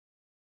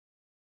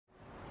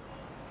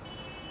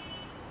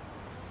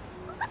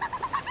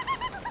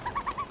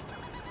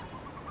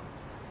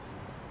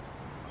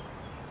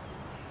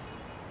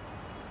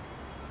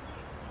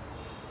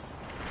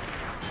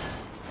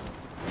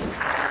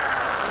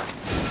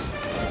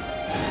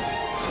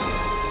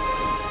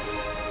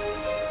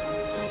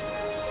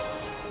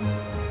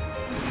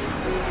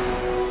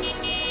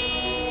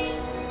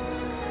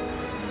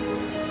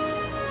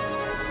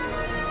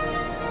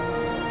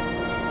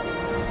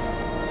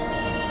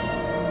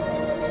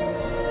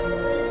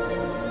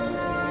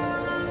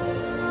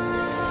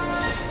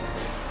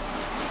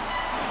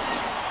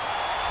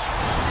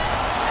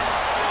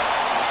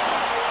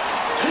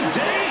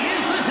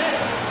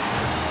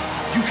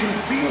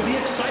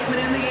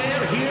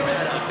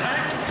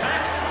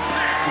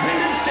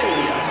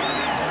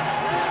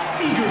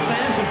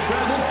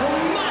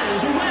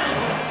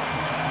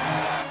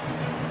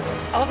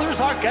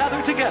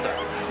gathered together,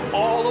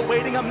 all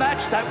awaiting a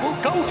match that will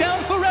go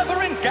down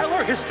forever in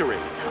Galar history.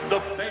 The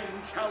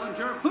famed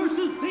challenger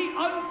versus the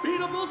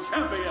unbeatable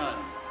champion.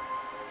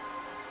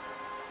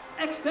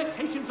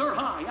 Expectations are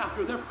high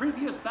after their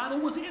previous battle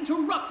was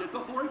interrupted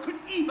before it could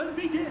even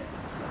begin.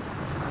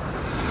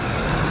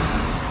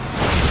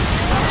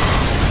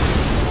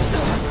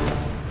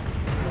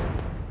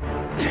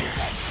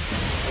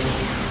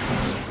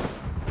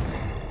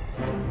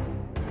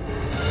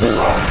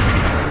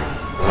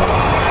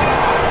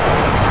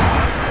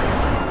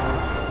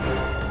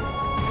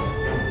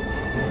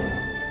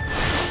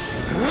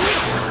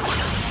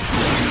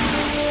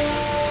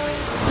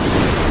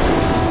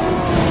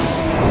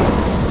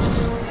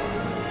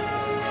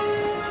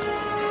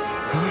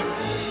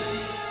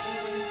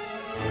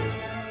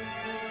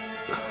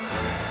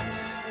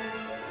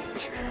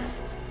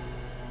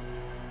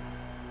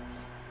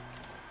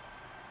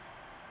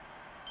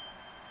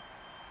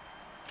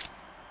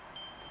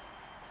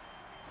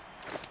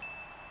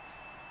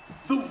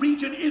 The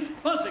region is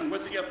buzzing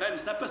with the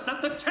events that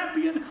beset the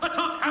champion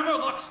atop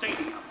Hammerlock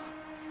Stadium.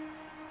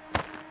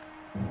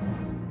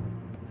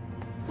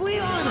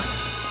 Leon!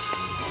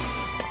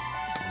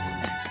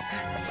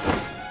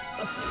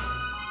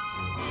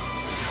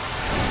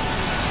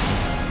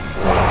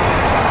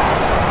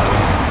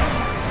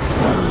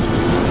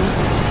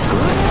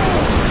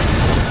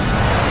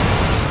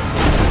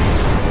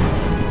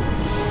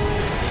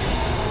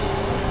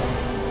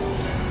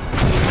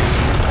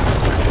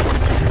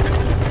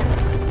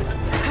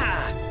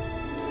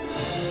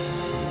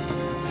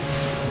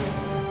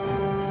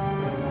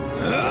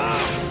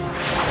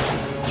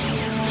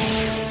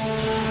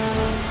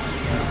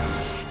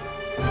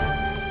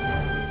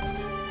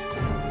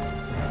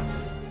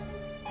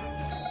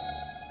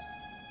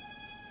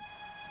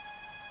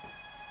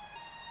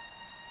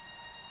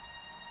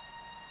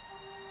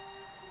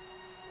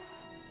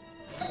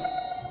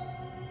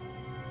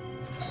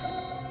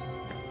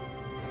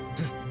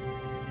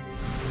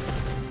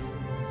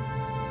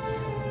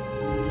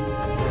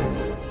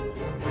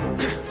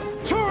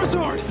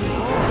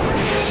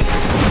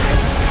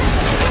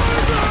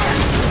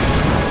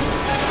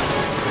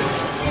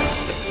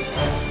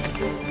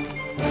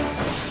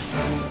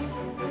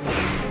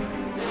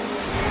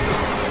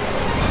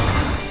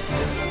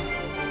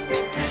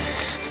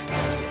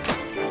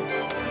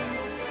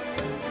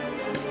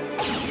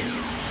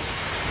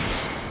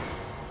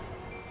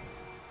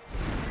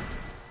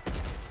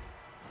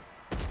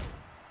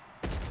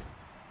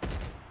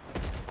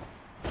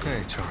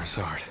 Hey,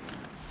 Charizard.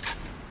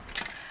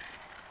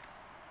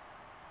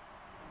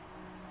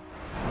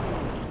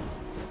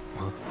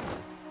 Huh?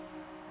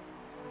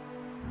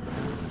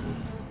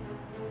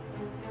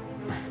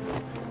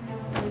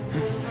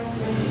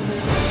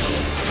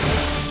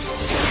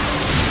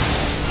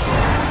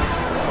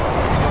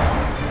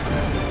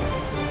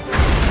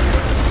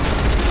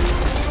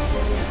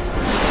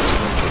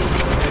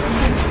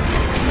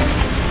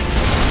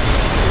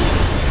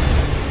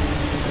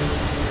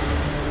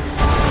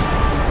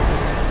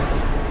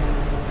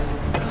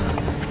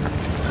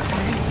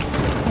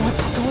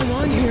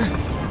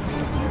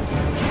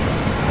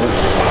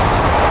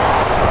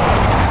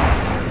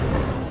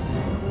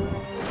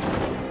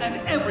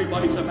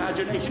 Everybody's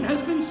imagination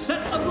has been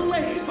set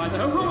ablaze by the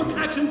heroic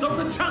actions of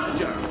the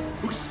challenger,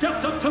 who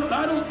stepped up to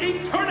battle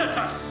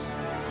Eternatus.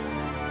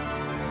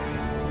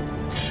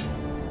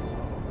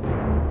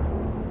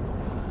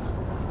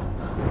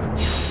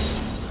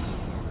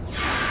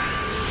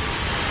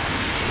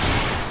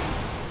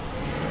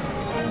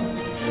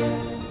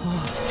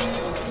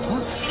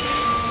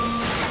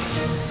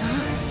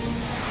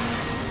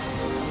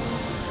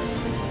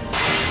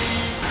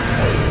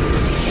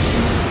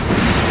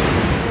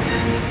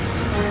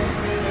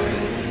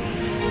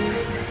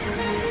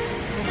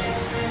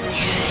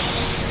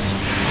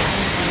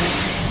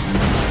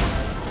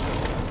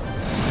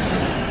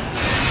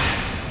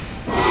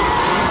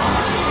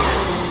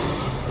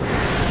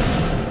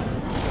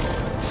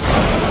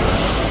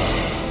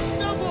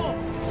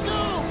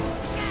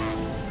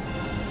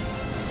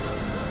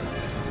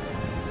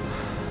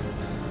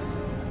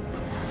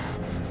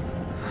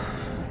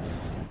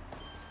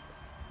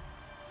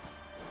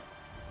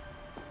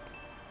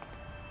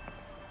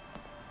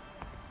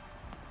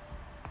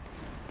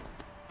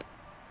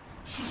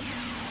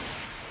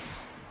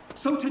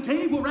 So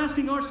today we're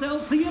asking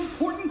ourselves the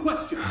important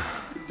question.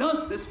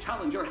 Does this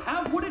challenger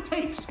have what it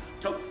takes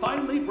to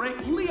finally break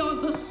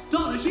Leon's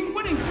astonishing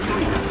winning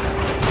streak?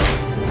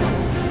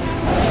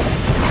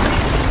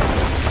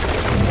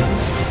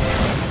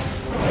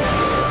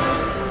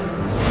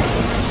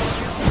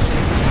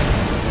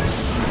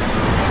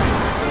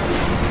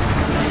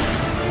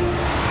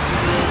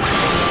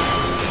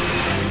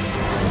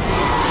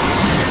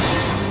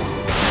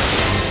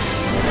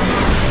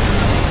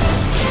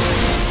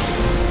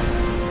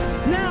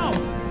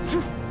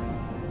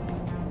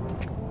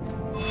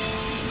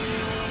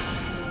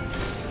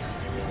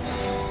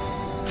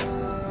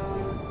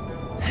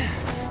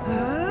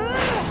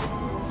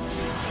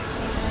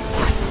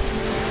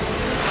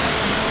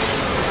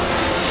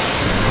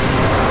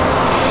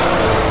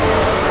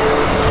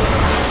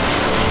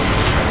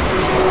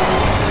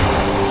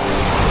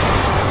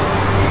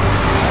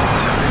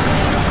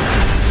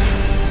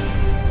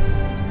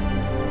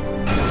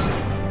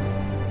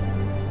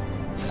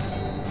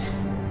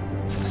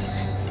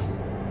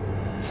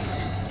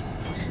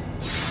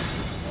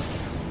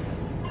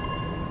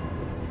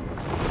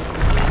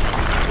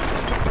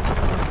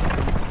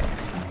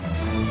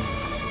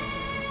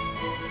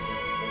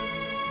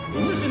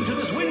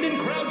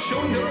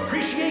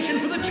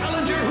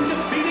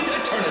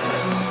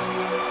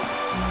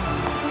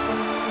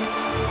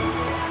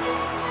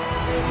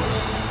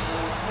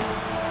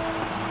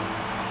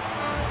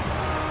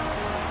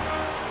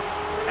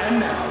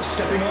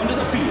 stepping onto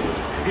the field.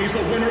 He's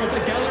the winner of the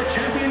Galar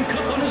Champion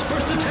Cup on his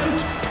first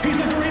attempt. He's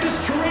the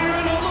greatest trainer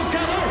in all of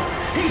Galar.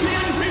 He's the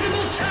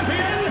unbeatable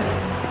champion.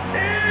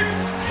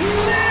 It's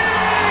Leon!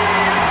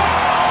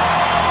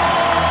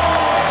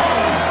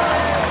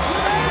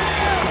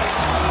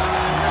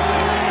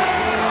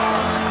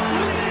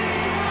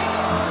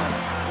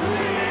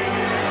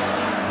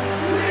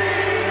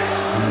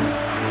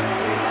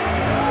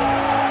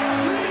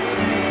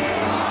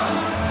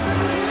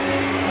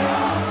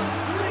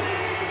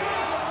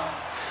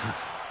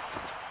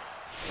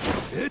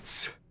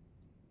 It's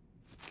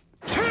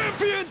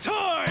champion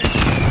time!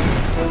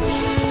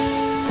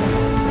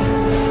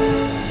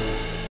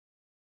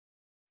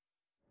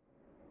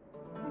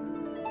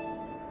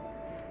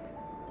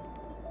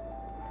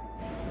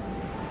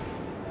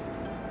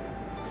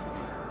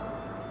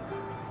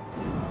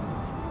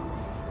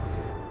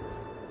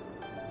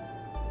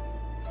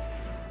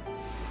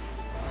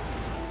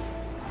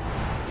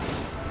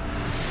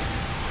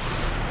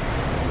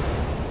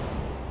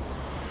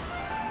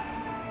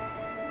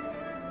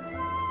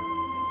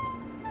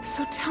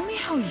 So tell me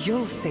how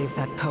you'll save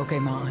that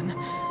Pokémon.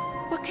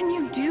 What can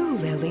you do,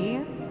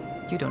 Lily?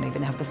 You don't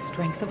even have the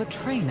strength of a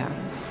trainer.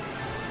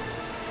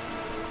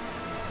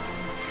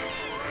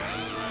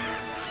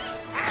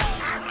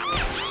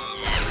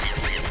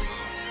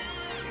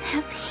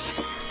 Happy.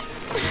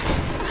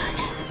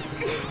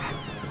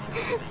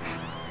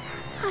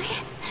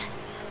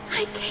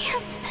 I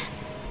can't.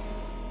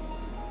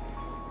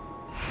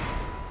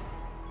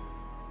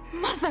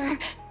 Mother!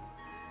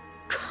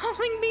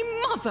 Calling me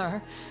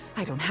mother?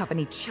 I don't have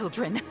any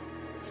children.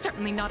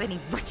 Certainly not any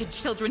wretched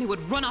children who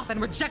would run off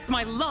and reject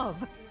my love.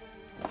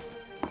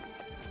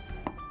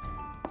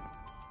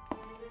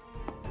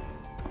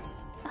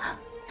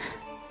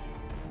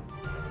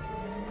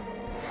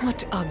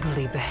 What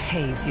ugly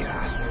behavior.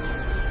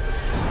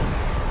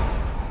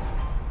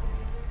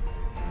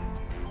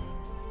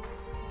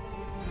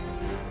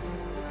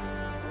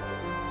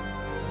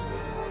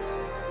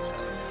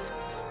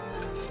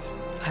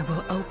 I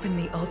will open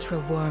the Ultra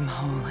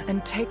Wormhole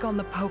and take on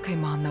the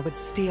Pokémon that would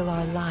steal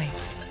our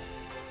light.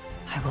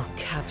 I will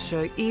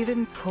capture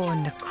even poor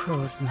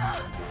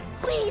Necrozma.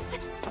 Please,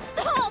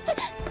 stop!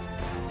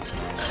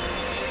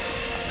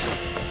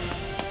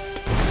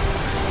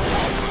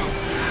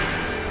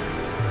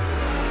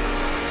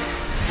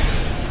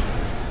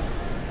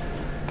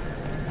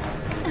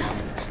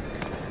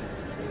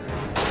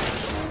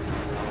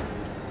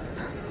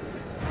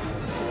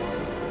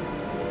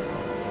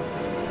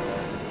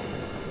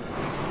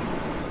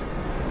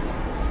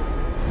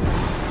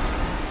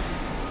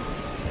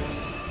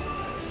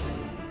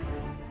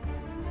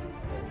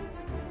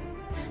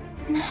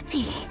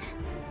 Nappy.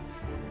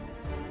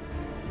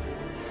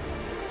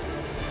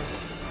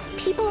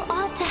 People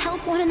ought to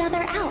help one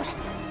another out.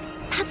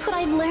 That's what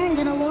I've learned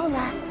in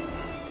Alola.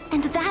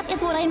 And that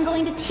is what I'm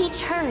going to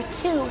teach her,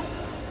 too.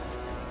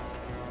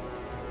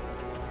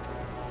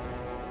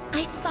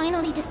 I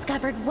finally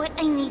discovered what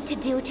I need to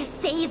do to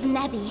save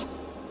Nebby.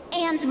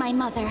 And my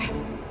mother.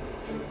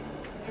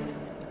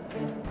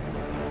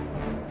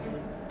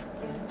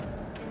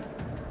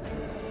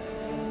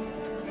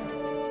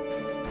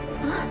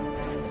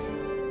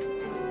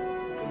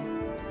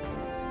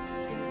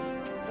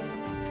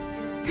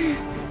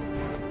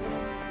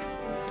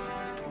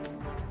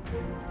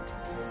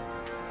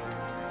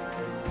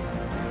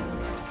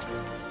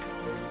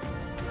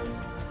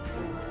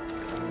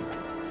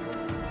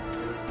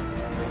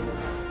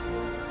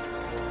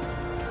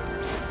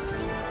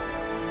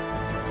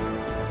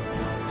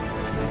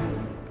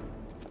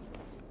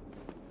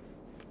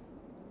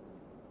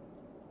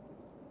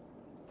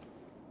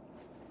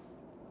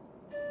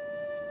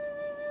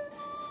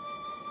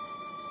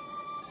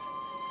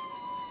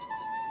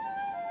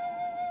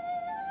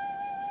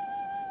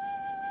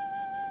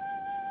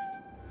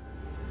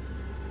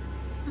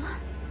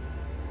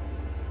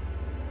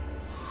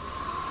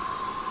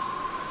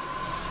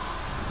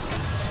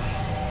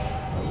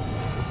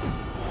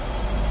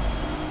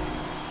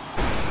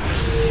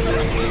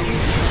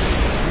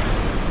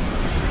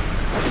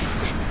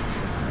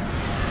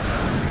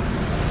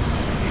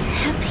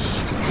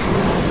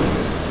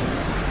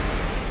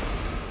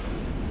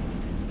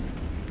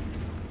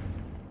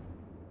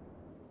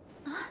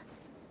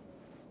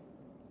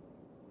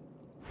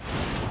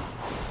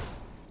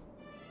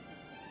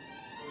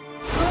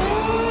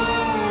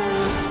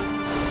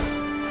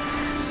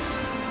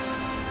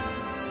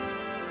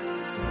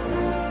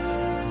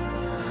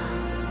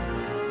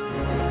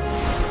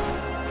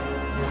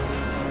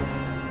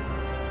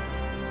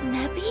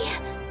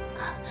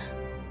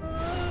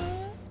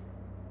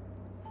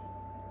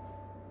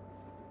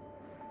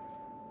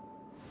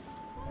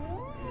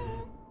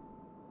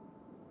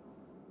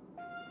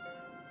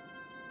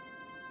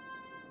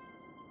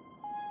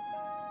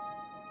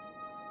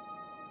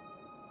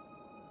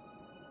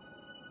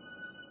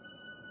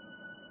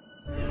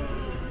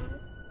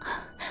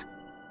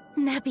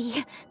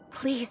 Nebby,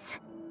 please.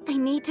 I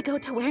need to go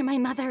to where my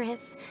mother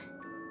is.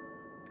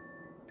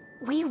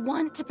 We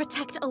want to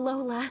protect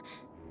Alola,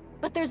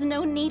 But there's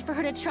no need for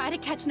her to try to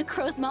catch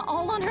Necrozma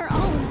all on her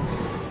own.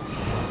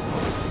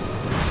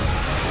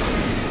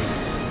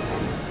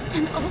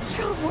 An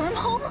ultra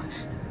wormhole?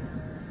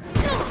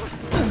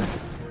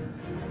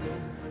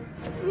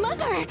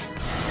 Mother!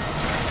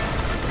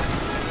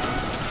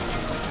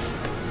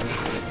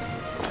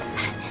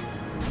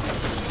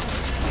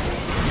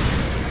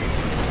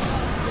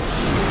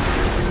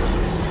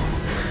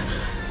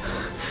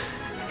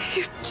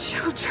 You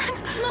children!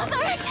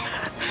 Mother!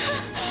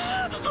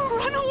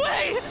 Run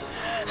away!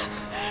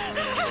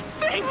 That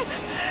thing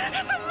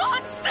is a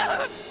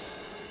monster!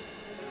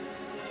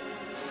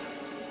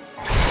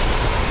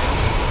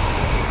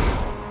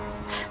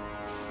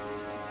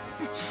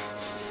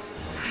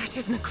 It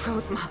is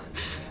Necrozma.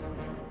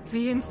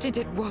 The instant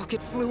it woke,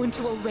 it flew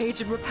into a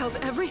rage and repelled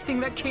everything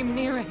that came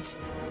near it.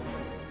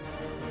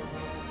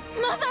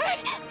 Mother!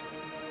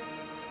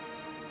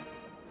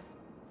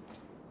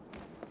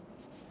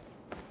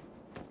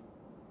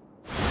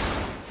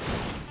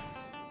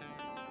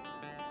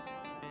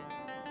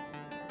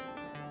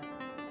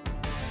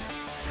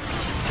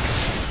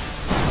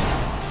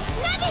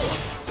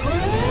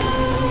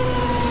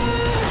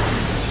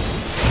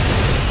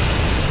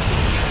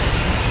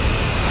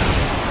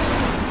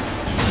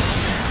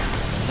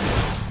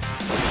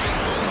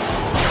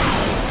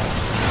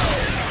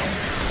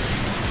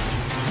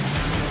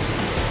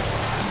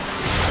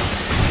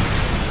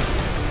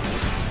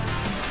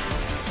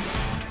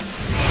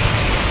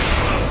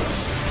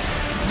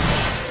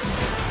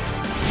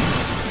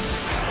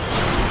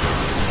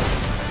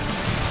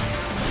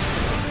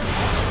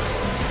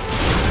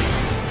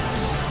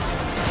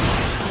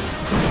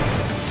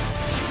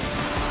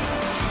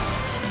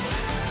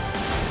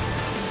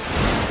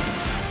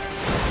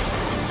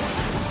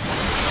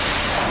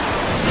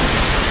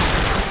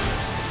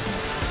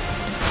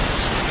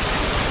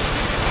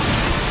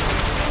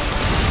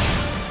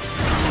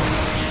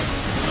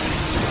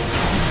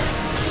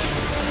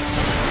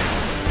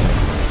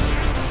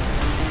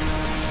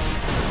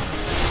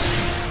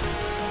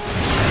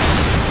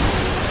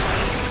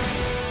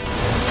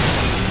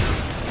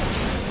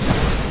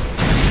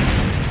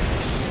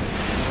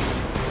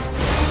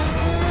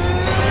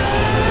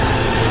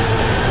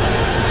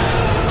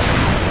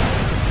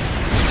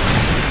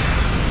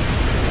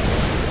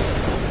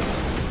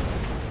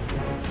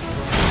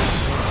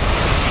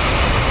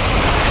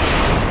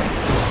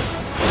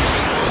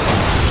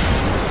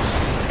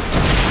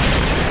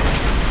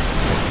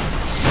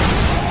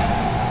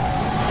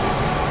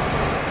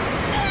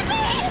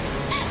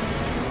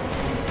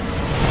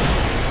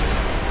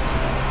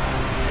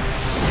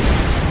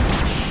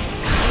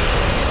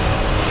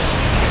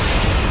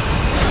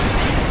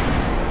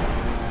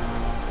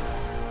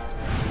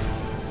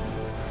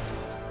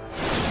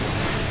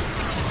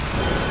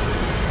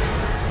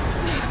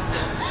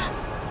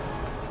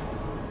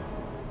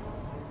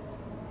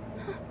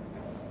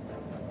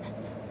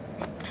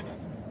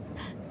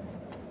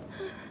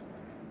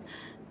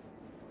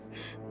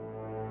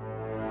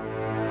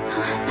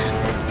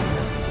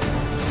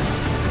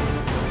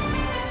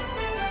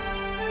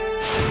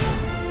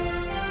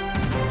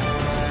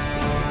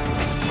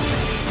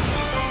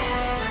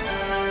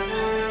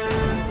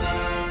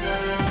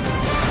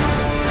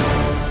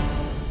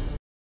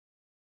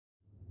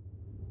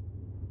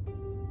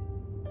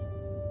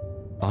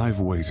 I've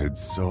waited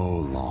so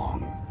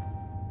long,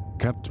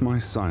 kept my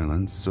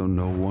silence so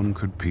no one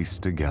could piece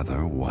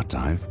together what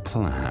I've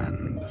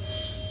planned.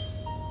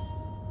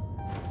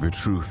 The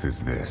truth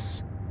is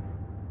this.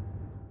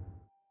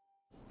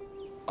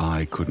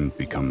 I couldn't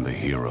become the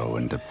hero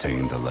and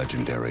obtain the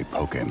legendary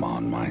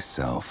Pokémon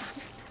myself,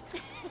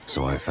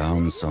 so I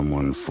found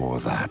someone for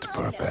that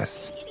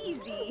purpose.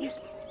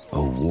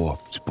 A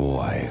warped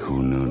boy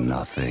who knew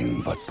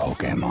nothing but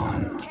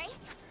Pokémon.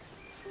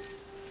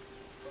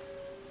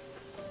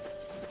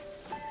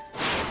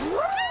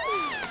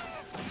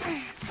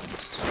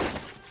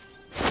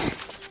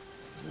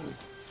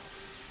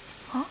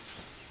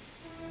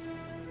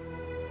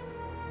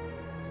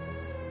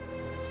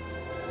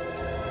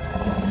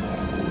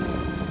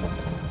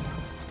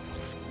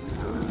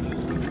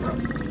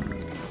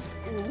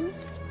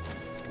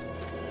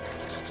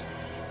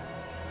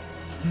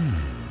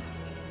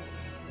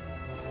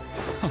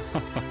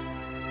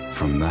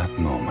 From that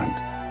moment,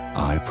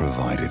 I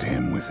provided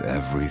him with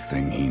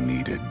everything he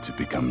needed to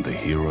become the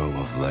hero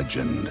of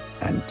legend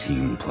and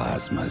Team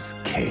Plasma's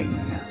king.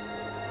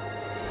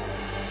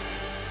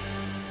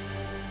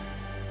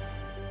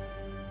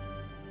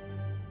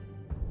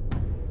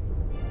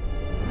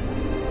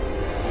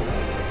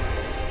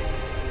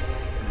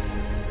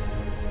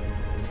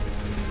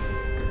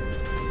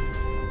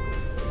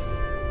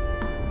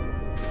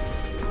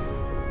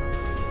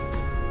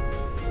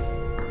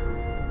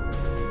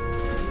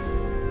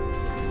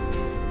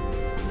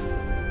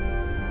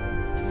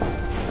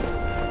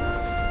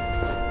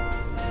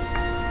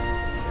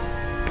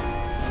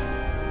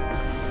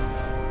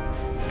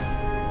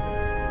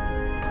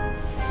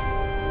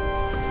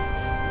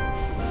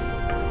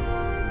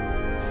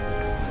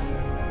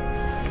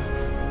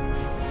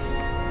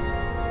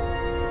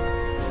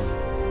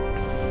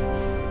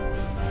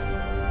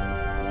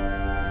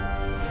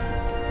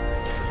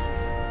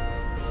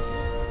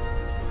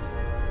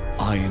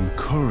 I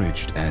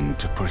encouraged En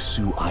to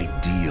pursue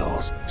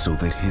ideals so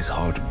that his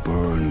heart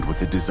burned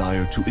with a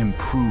desire to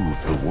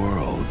improve the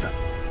world.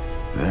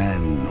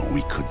 Then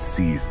we could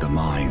seize the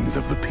minds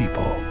of the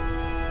people.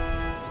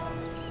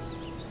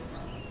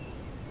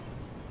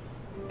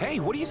 Hey,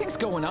 what do you think's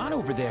going on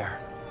over there?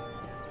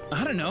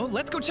 I don't know,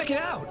 let's go check it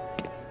out.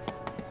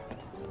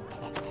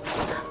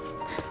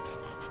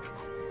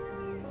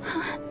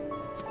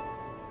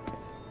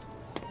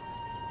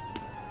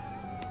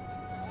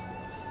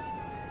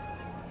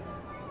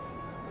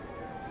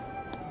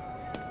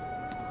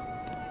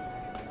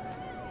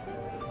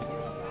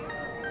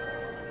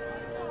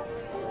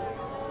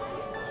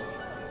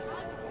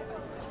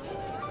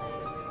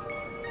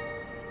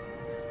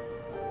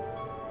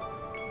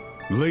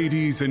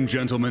 Ladies and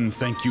gentlemen,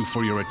 thank you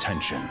for your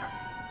attention.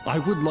 I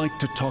would like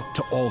to talk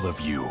to all of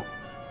you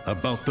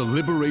about the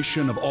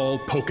liberation of all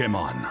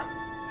Pokémon.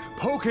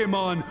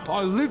 Pokémon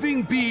are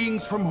living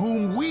beings from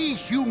whom we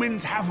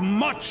humans have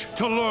much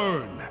to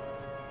learn.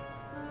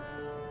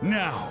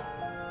 Now,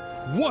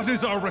 what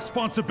is our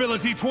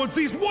responsibility towards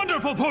these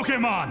wonderful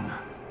Pokémon?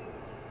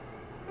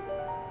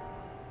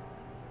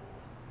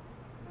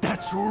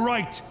 That's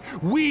right!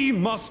 We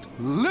must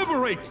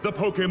liberate the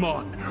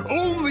Pokémon!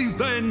 Only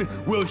then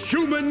will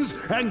humans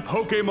and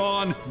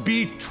Pokémon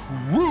be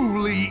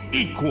truly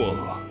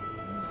equal!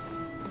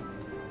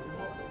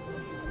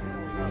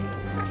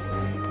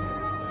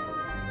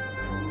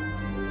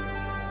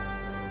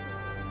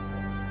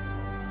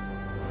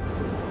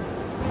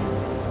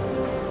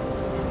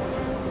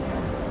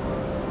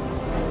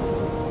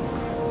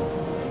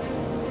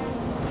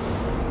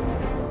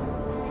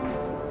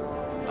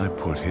 I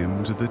put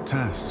him to the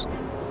test.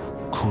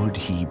 Could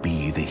he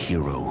be the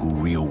hero who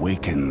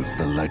reawakens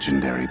the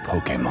legendary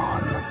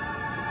Pokémon?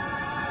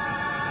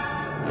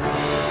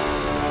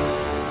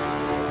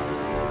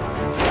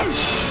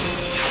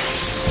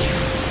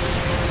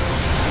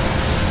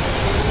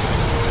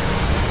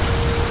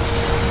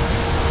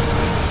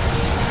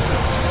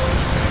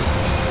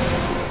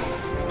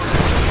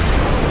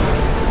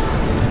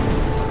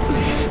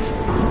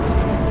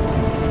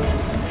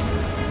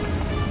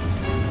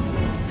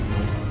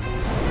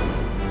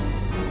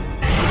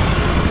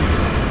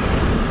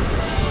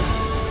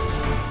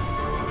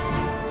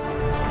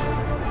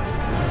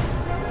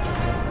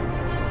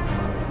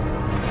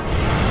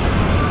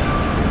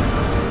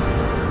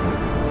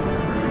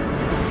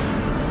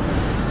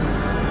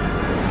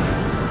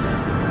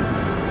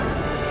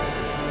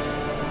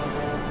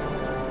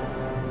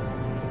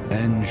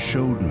 En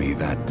showed me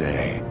that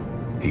day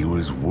he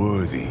was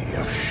worthy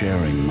of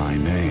sharing my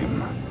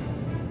name.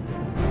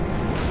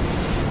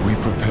 We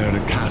prepared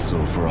a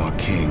castle for our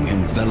king,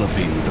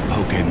 enveloping the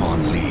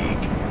Pokémon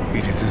League.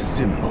 It is a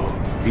symbol.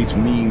 It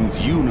means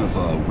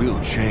Unova will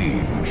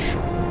change.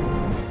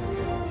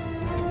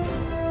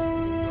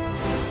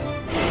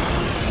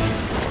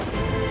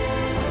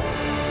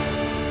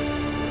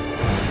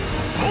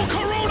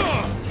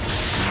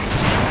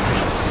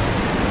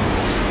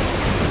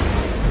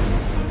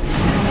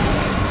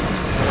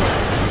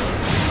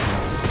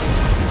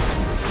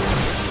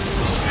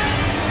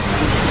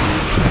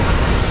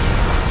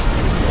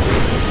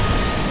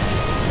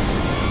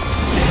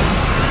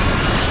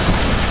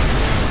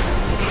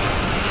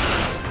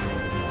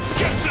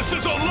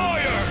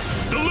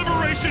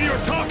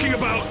 You're talking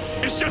about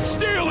is just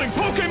stealing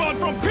Pokémon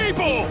from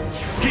people!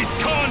 He's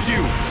conned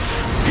you!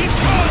 He's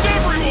conned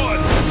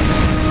everyone!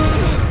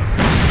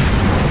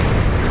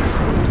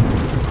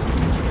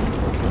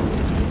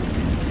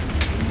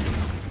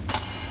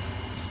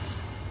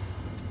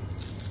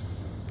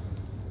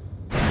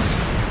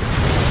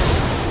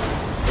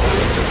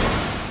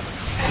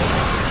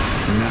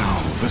 Now,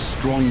 the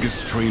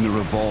strongest trainer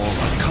of all,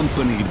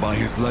 accompanied by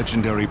his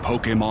legendary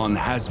Pokémon,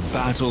 has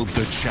battled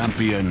the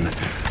champion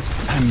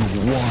and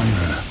won.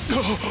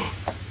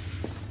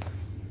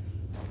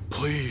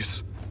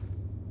 Please,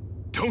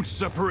 don't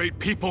separate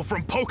people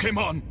from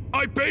Pokémon!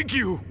 I beg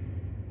you!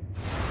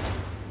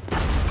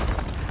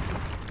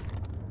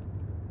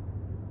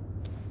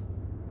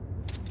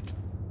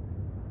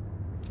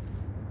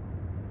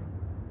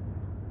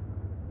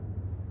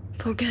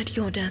 Forget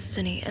your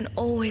destiny and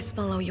always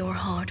follow your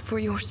heart, for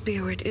your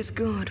spirit is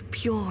good,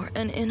 pure,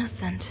 and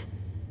innocent.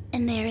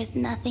 And there is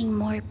nothing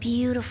more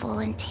beautiful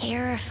and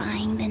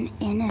terrifying than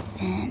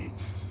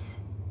innocence.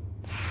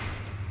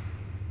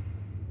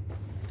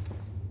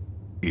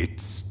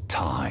 It's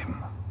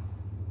time.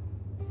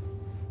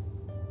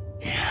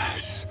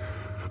 Yes,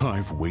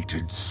 I've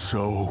waited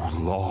so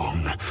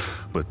long,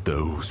 but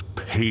those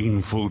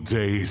painful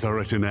days are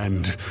at an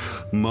end.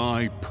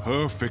 My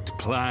perfect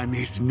plan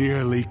is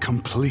nearly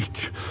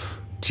complete.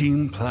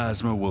 Team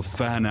Plasma will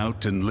fan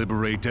out and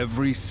liberate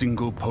every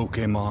single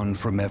Pokémon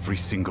from every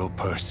single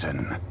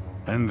person,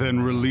 and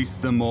then release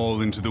them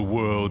all into the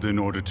world in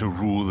order to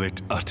rule it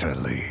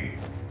utterly.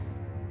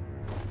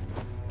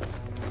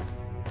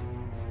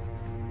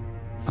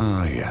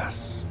 Ah,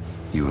 yes.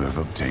 You have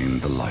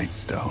obtained the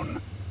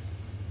Lightstone.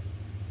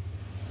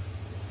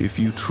 If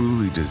you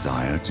truly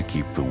desire to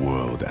keep the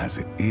world as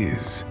it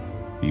is,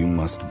 you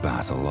must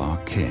battle our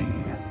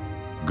king.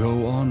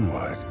 Go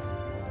onward.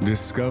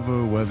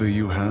 Discover whether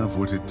you have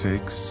what it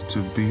takes to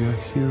be a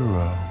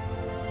hero.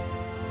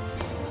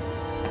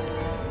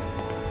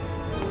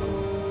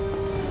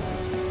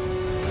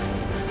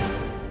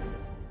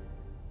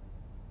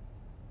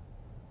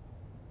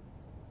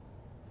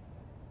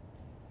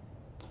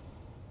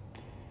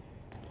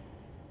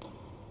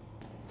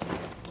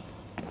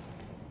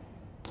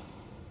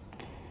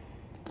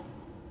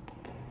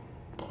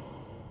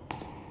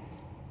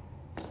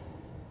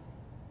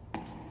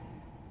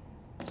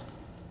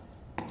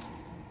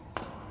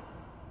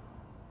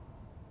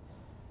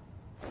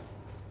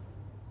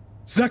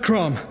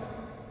 Zekrom!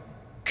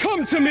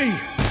 Come to me!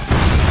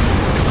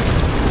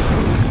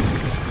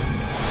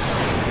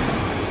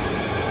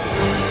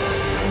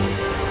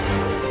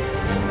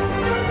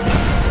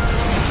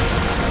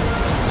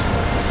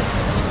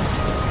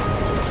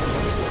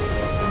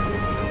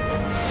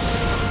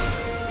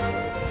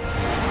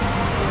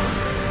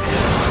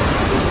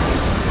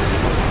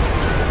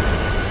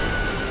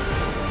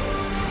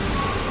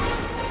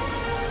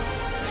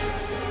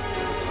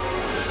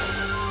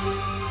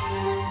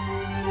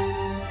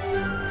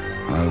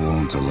 I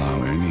won't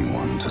allow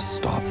anyone to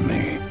stop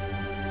me,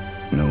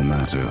 no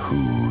matter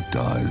who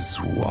does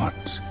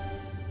what.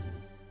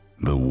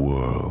 The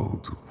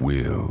world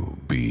will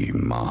be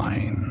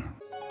mine.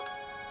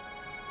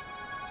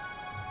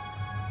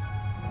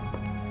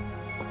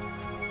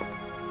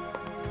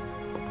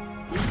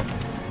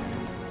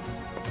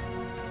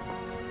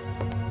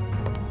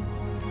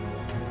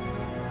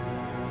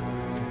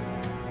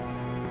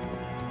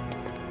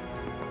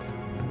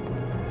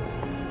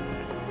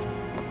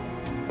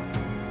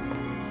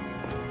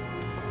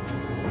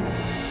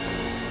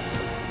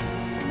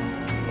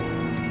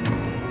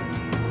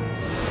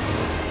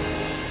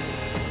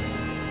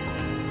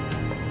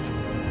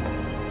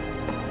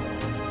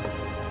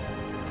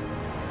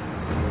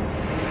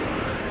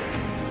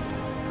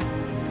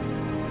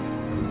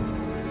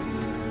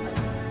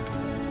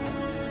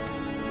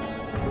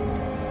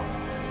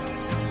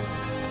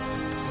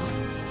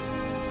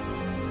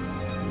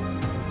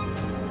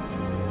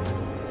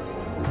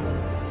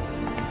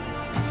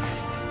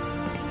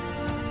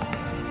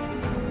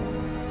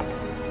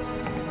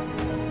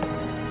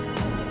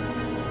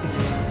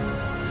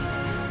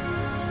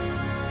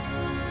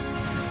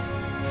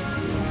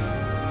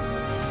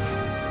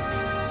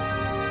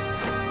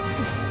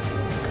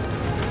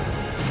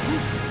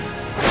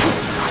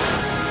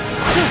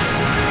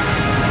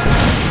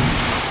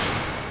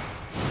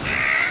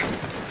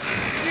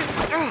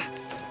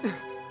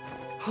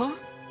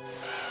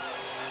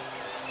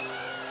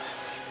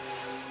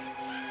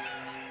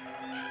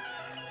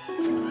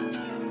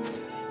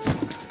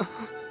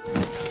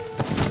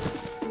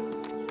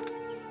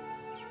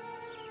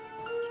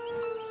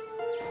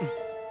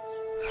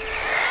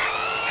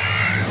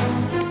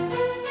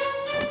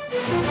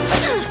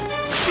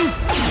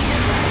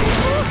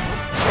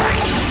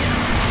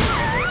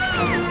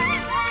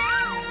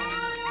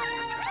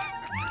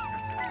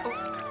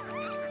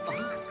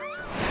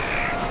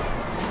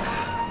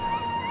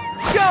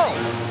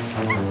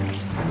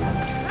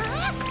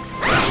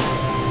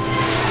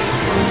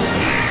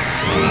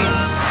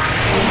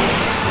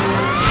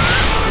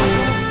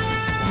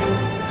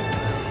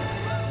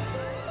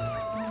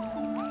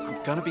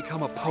 Gonna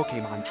become a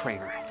Pokémon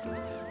trainer.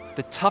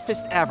 The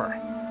toughest ever.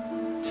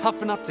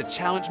 Tough enough to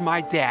challenge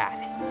my dad.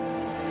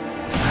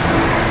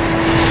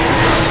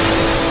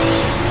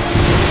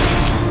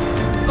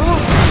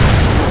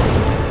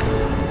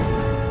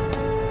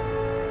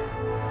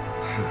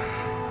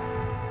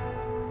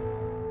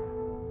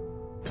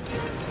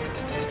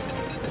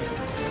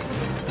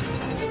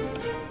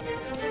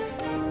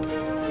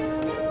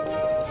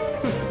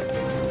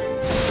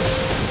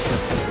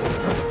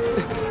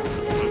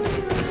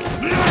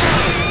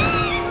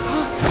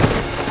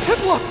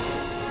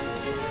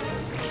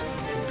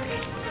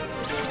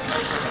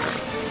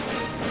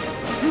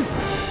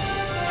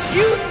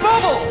 Use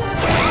bubble!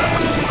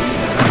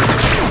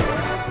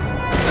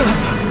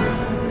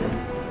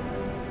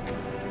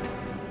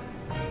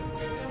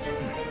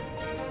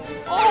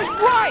 All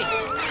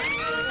right!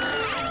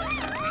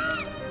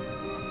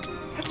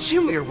 That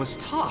gym leader was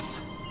tough.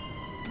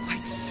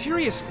 Like,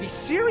 seriously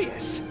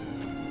serious.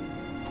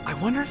 I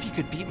wonder if he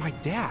could beat my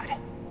dad.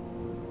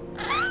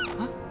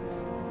 Huh?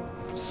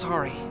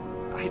 Sorry,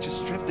 I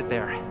just drifted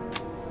there.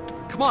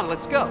 Come on,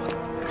 let's go.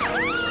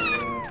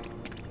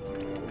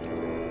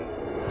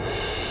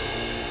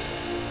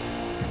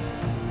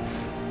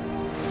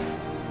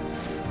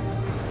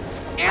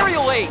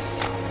 Aerial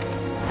Ace!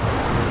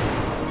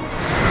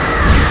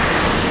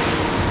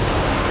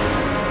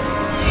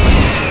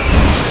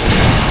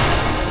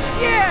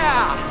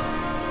 Yeah!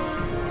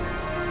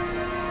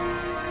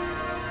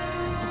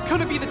 I'm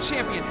gonna be the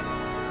champion.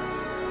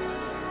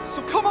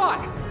 So come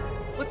on,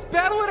 let's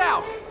battle it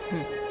out.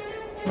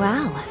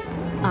 Well,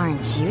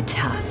 aren't you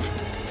tough?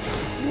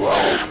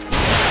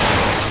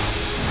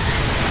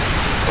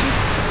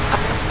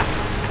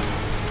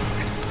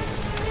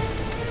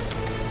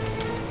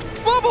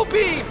 Bubble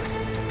Beam!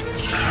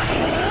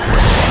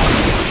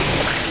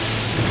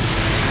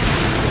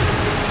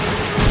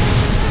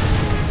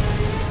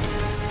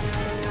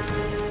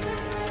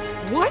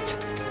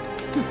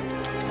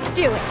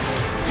 Do it!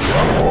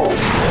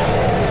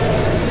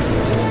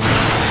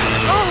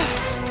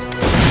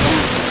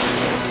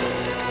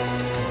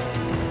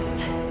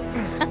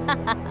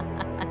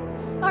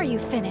 Are you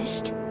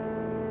finished?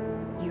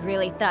 You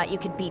really thought you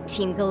could beat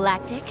Team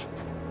Galactic?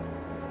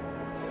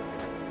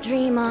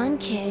 Dream on,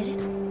 kid.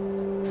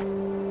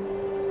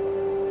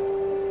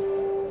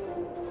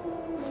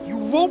 You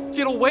won't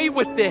get away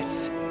with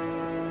this!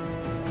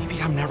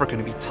 Maybe I'm never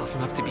gonna be tough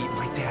enough to beat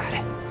my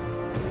dad.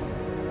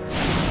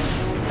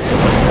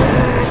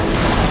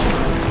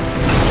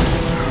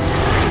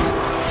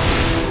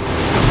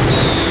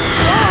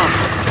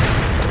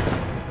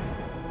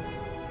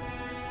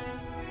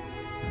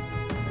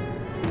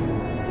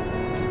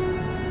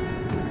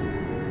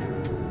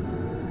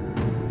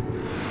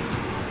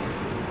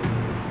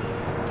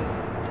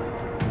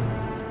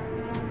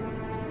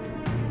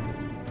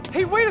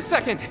 Hey, wait a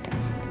second!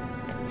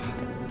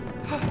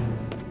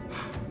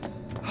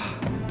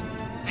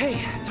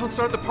 Hey, don't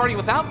start the party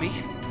without me.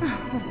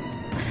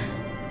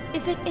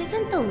 If it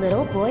isn't the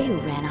little boy who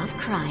ran off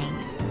crying,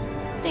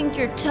 think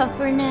you're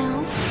tougher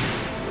now?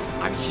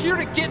 I'm here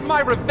to get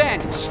my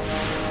revenge!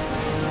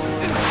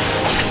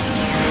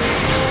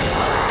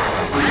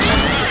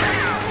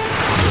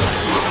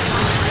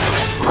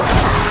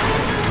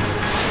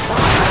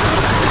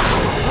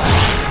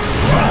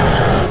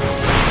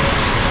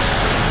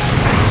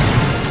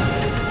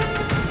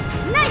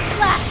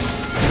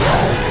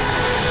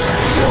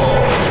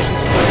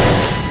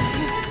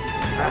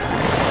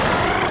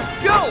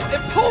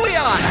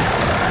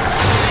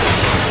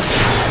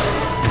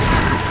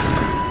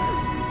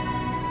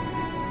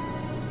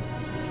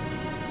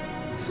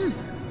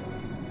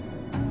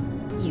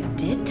 You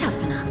did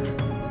toughen up.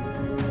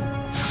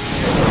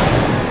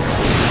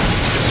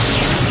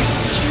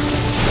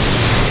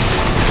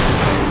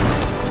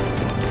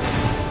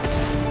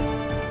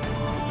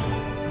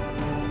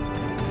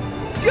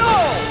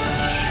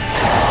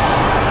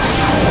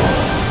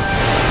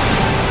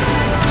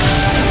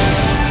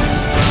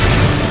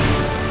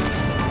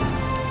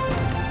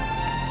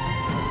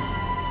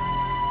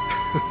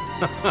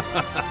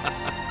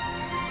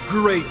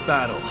 Great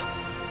battle.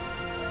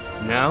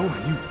 Now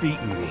you've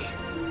beaten me.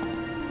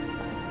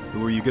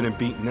 Who are you gonna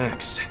beat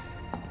next,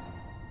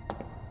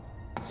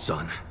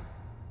 son?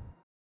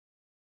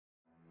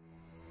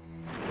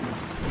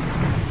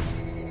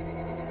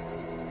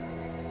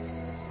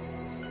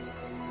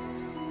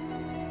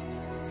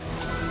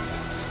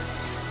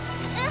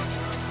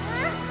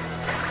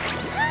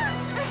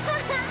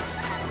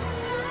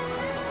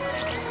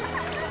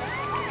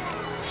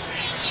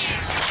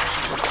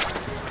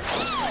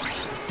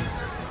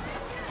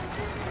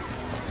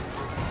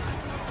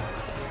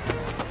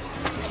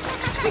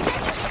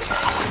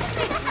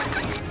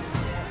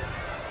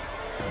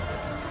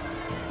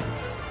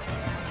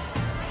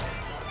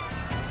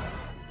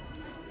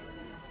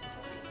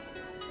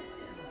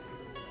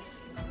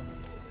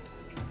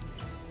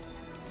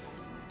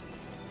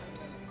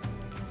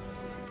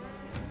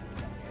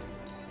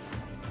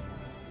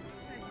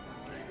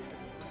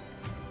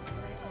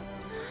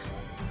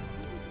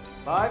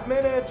 Five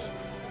minutes.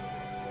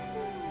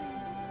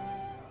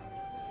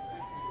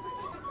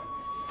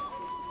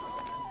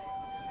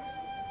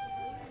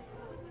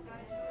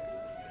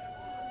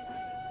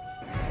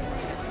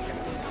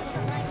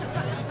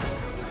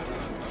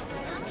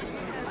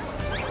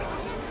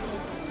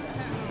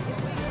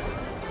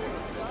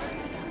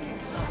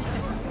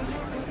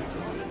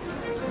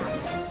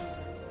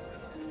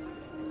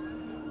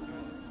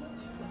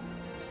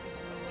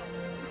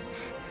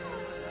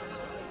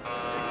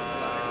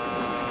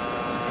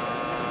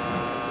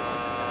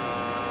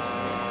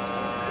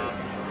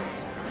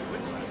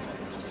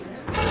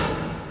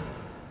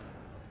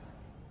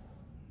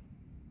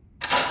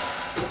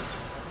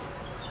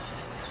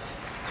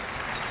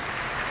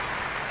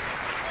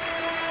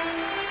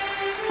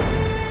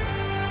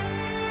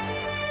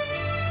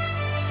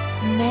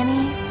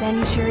 Many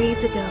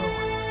centuries ago,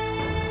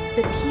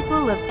 the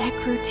people of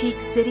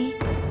Ekrutik City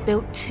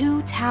built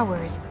 2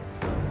 towers,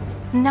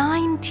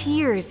 9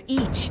 tiers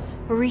each,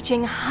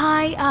 reaching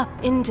high up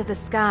into the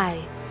sky.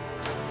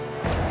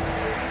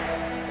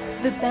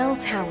 The Bell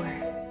Tower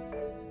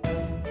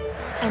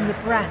and the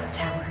Brass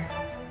Tower.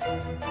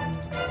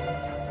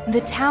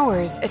 The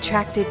towers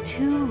attracted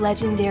 2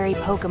 legendary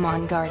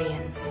Pokémon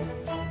guardians.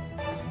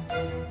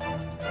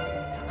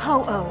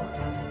 Ho-Oh,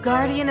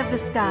 Guardian of the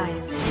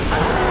Skies.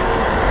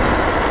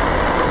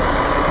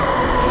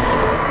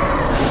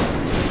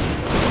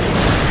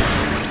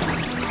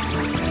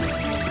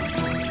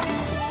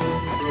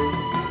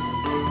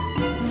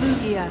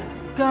 Lugia,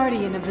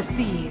 Guardian of the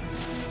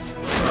Seas.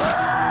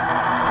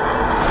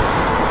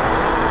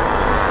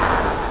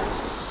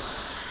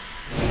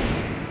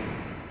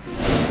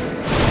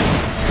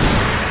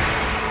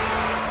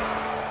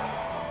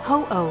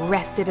 Ho-Oh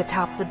rested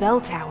atop the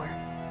Bell Tower,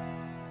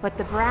 but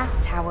the Brass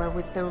Tower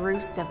was the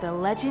roost of the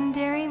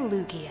legendary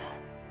Lugia.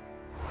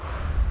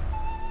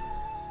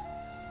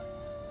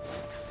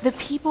 The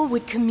people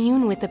would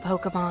commune with the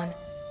Pokémon,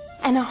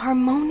 and a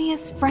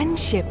harmonious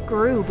friendship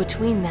grew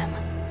between them.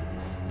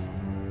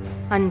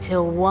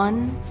 Until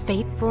one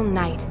fateful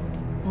night,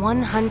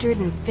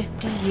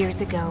 150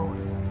 years ago,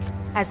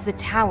 as the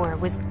tower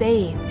was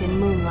bathed in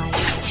moonlight.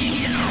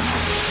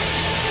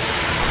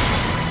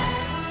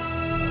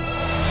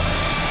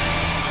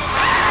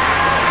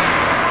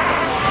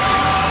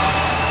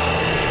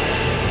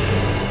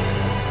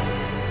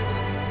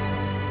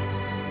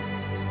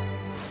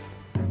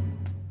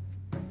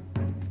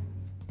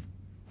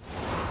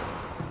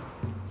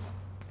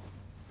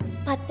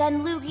 But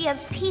then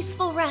Lugia's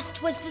peaceful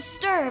rest was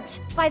disturbed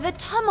by the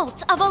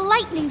tumult of a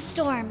lightning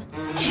storm.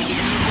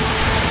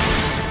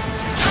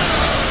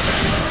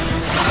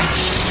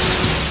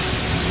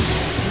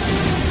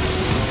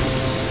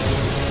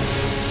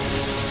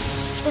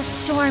 The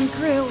storm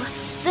grew,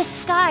 the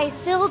sky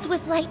filled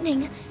with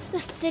lightning, the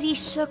city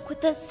shook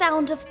with the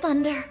sound of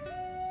thunder,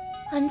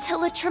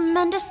 until a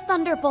tremendous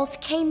thunderbolt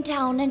came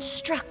down and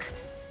struck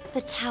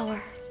the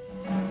tower.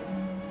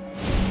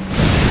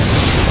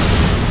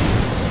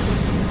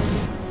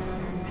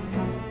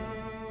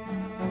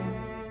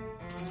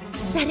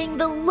 Setting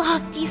the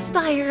lofty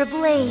spire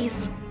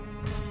ablaze.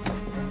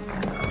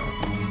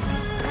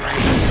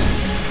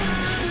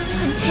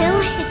 Until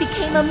it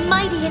became a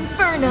mighty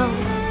inferno.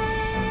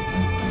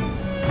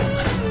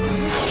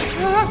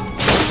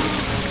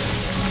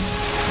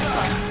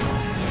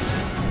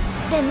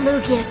 Then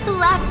Lugia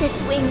flapped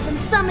its wings and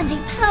summoned a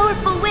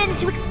powerful wind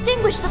to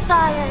extinguish the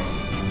fire.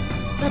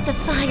 But the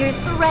fire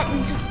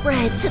threatened to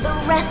spread to the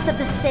rest of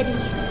the city.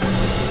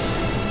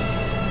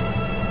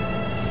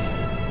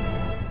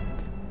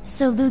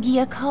 So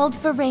Lugia called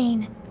for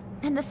rain,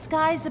 and the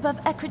skies above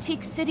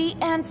Ecruteak City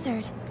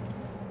answered.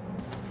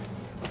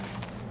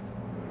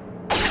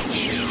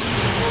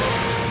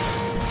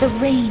 The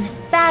rain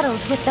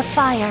battled with the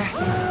fire,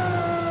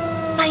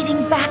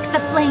 fighting back the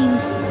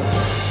flames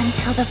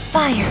until the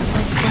fire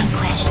was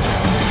vanquished.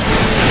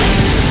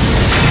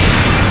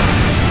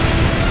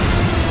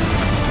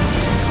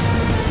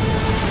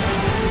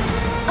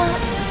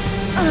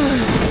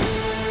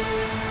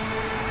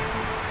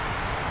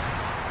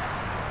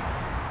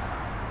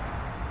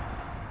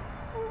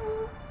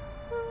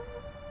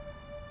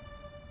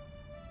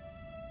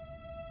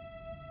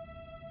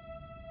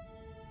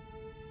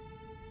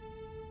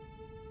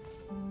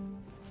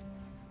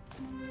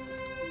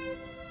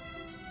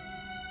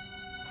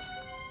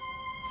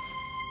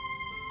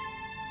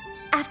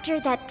 After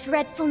that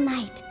dreadful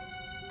night,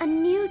 a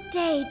new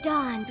day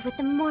dawned with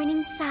the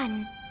morning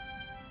sun.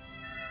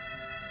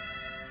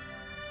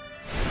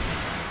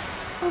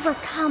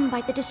 Overcome by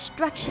the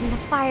destruction the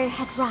fire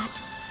had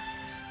wrought,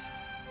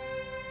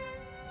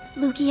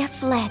 Lugia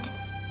fled.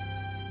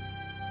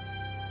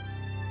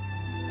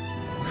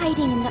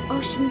 Hiding in the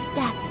ocean's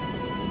depths,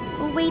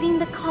 awaiting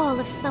the call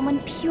of someone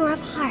pure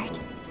of heart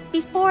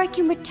before it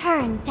can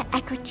return to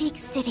Ecruteak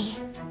City.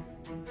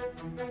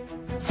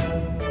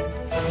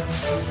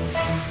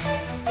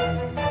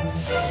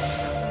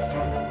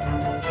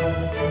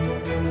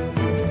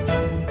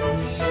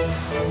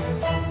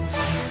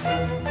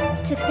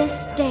 To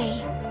this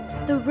day,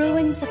 the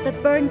ruins of the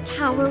burned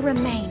tower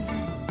remain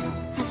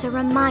as a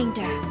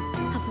reminder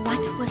of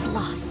what was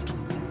lost.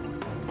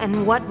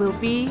 And what will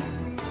be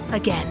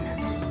again.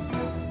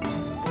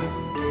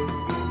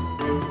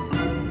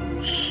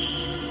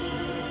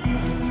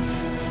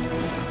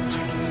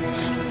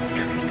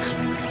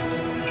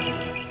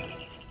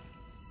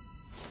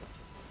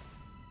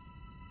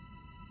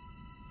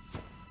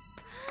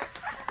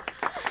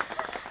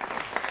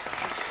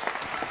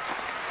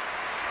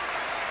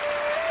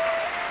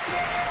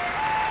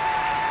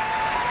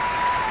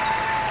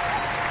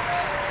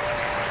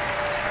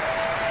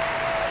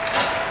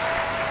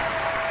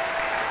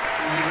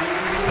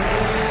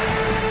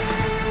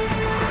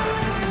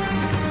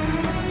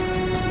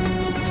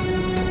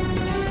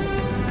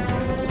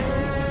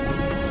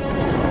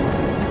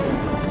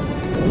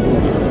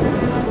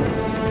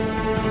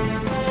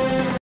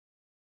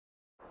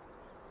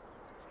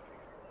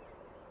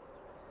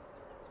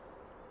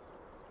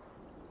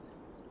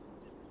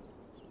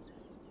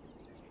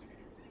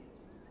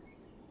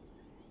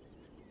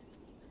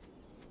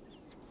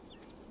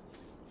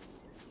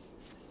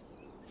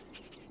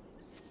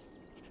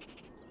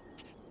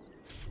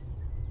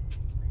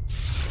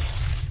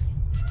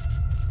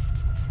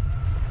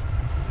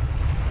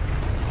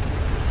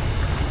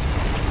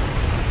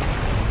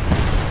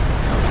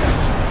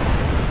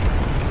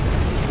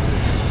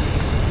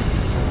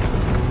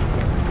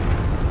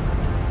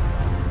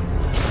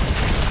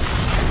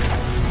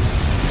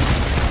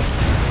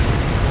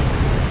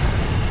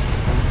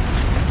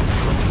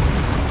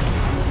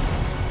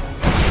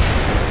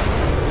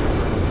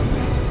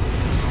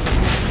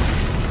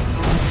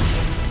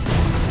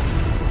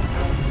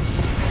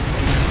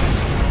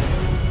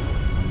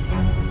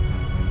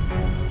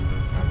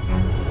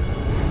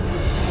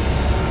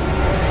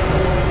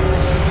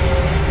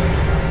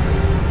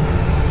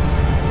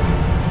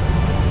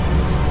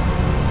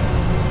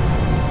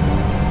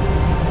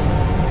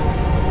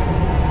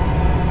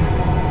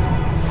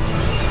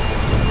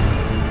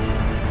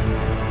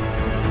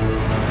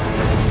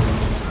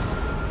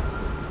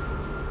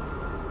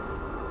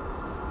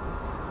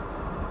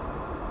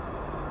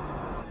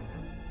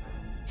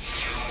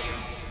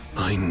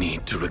 I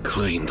need to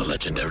reclaim the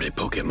legendary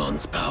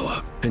Pokémon's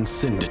power and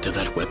send it to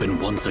that weapon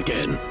once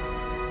again.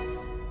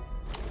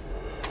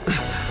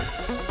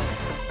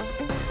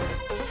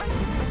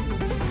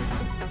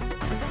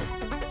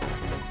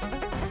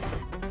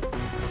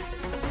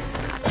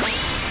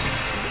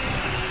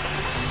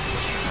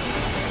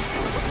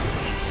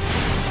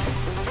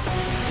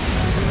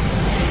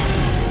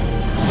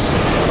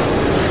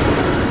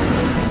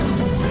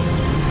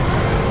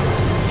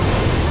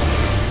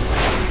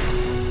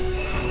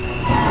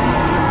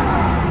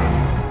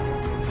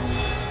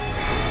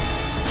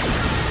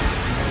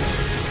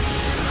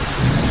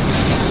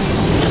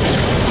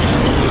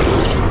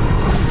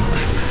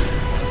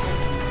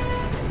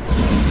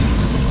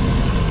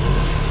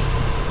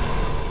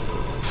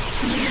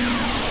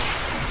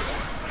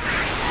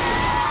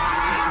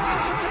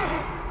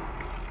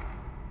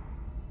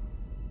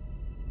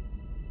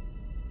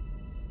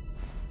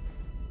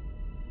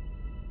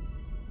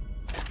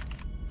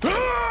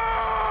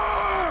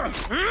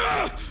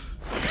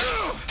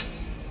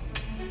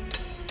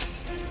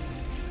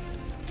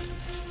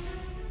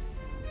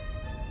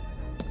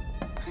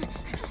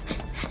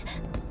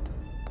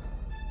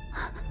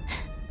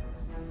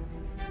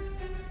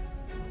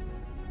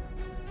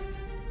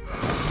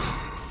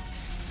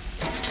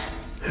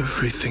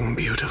 Everything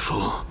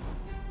beautiful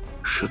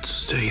should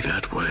stay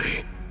that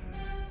way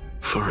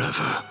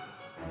forever.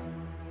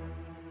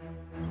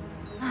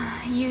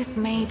 Youth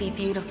may be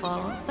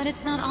beautiful, but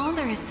it's not all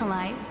there is to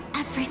life.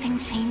 Everything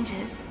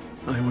changes.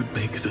 I would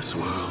make this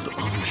world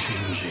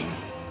unchanging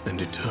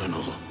and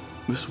eternal.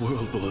 This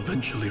world will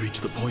eventually reach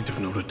the point of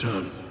no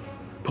return.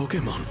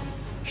 Pokémon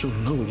shall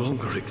no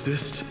longer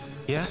exist.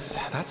 Yes,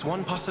 that's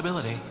one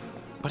possibility,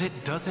 but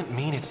it doesn't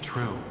mean it's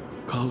true.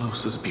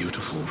 Kalos is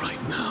beautiful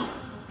right now.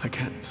 I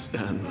can't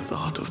stand the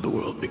thought of the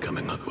world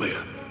becoming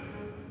uglier.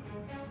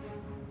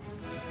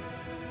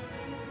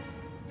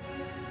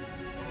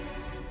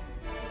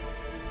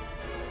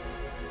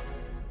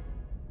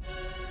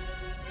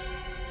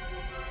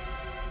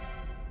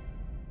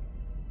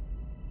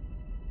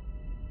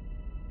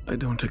 I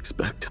don't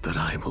expect that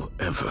I will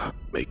ever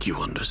make you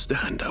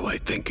understand how I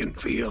think and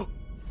feel.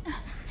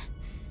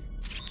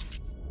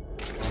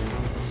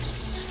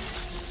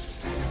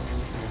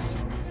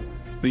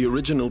 The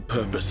original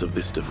purpose of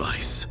this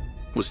device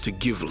was to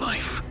give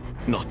life,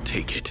 not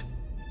take it.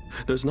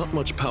 There's not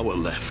much power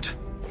left,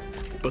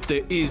 but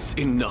there is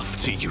enough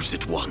to use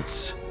it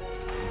once.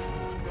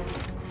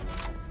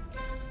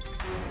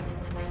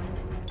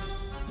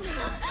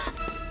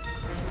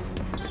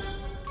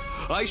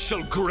 I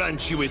shall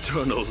grant you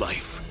eternal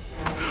life.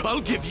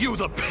 I'll give you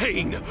the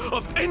pain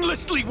of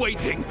endlessly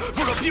waiting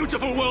for a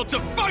beautiful world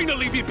to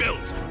finally be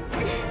built!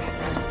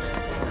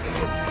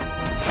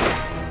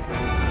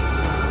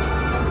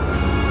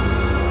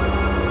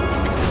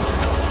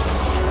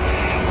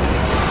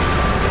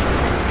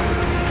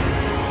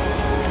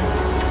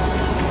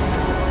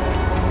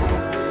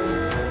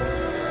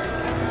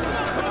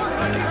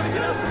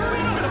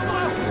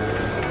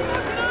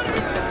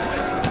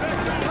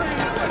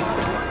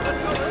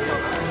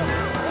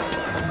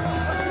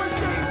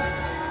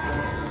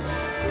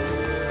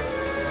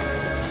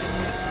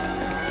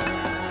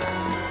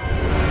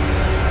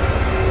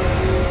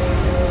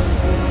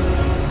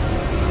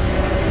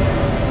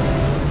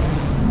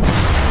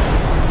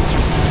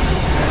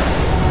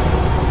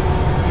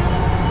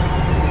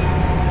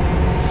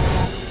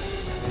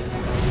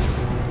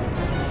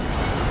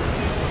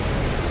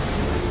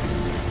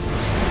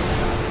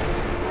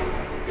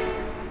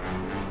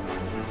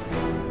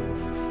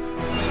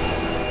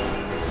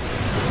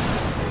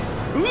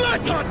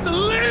 Let us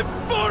live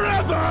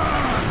forever!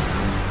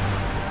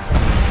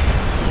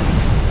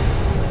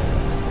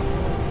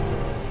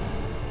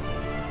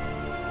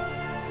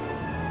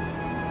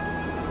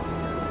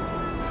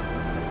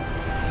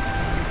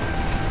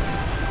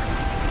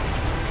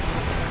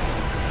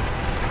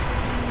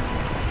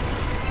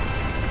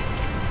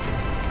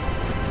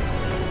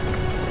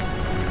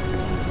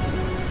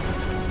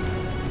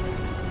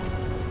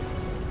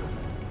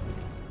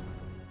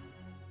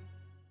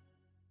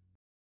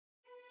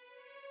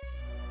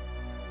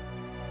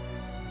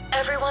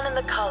 Everyone in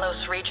the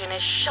Kalos region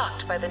is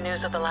shocked by the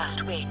news of the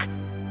last week.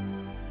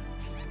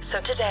 So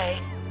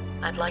today,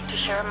 I'd like to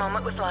share a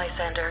moment with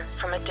Lysander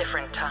from a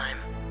different time.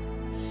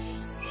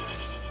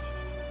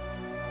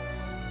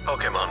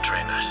 Pokémon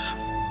trainers,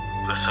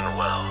 listen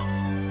well.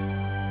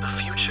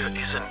 The future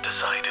isn't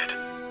decided.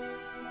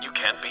 You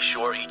can't be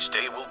sure each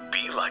day will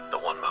be like the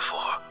one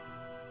before.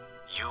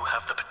 You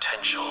have the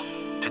potential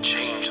to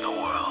change the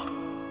world.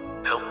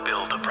 Help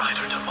build a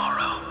brighter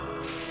tomorrow.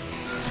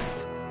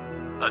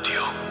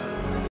 Adieu.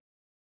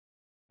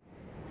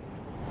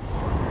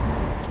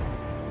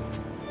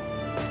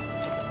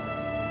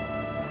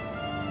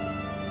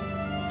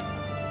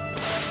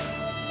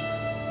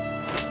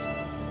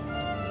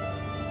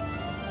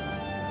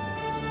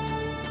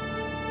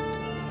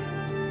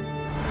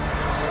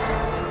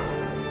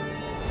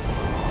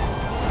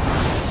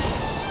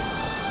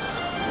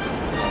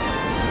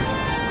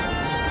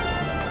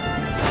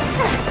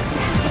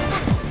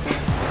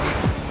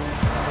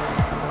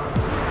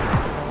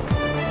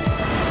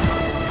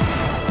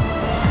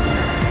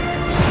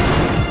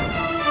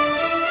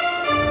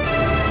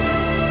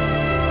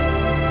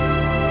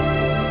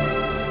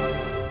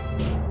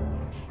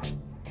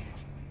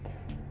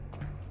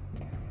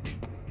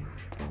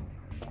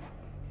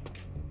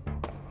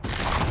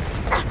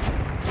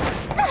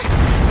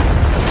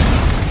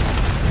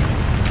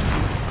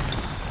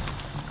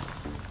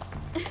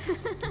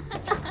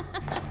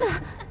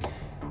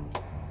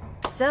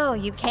 So,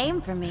 you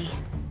came for me.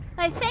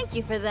 I thank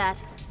you for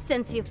that.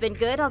 Since you've been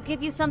good, I'll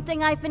give you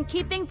something I've been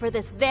keeping for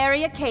this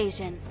very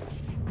occasion.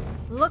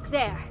 Look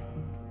there.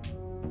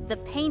 The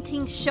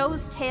painting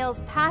shows tales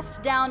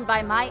passed down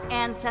by my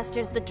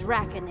ancestors, the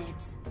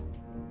Draconids.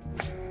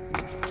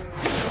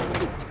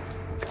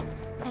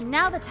 And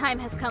now the time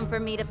has come for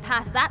me to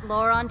pass that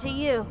lore on to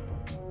you.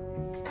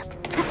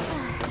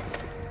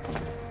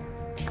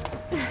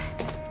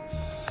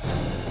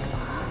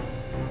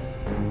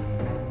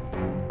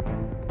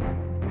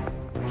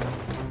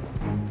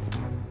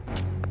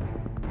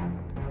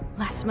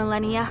 Last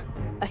millennia,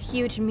 a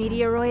huge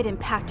meteoroid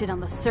impacted on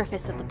the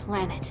surface of the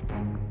planet.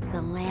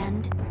 The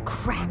land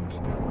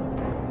cracked.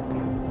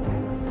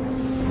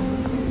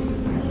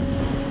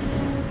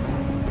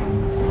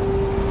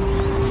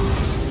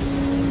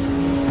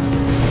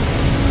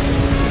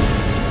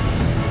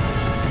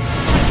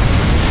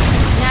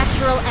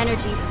 Natural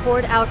energy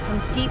poured out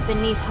from deep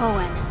beneath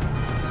Hoenn.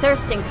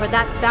 Thirsting for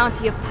that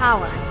bounty of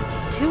power,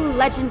 two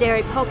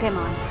legendary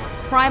Pokémon,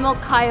 Primal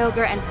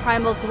Kyogre and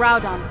Primal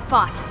Groudon,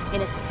 fought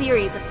in a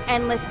series of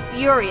endless,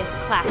 furious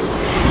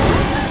clashes.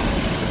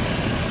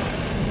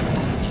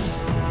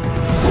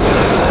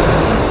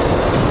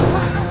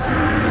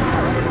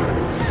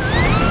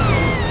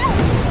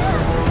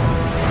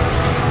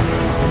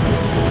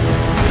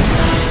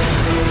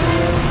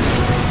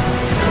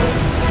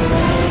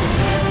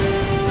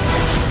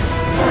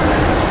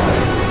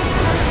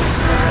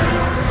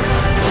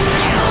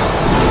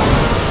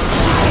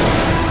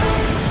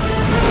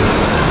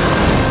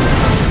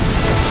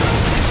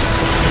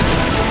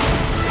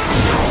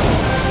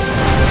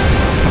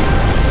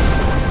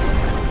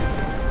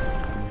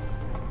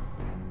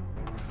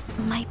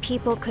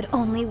 People could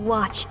only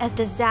watch as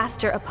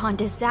disaster upon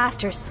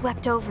disaster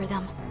swept over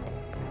them.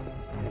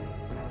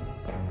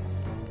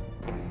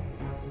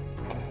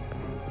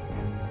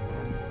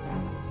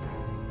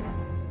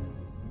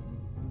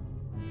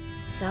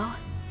 So,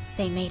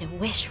 they made a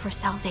wish for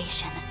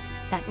salvation,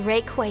 that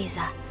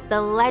Rayquaza,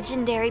 the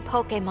legendary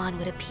Pokémon,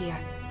 would appear,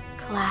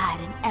 clad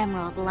in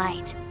emerald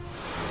light.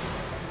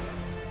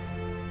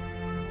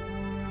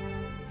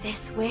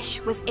 This wish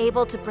was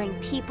able to bring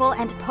people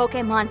and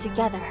Pokémon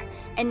together,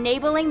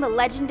 enabling the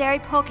legendary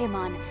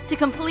Pokémon to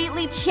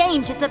completely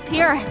change its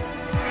appearance.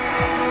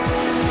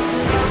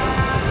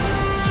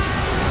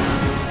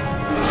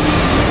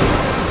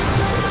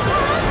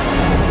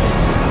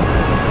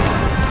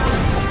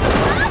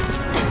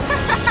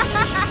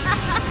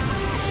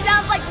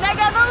 Sounds like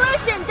Mega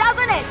Evolution,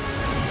 doesn't it?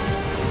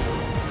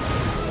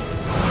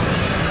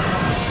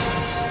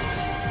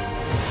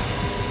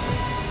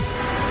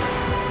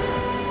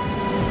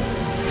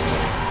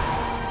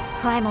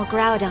 Primal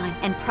Groudon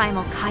and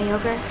Primal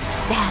Kyogre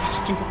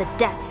vanished into the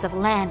depths of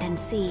land and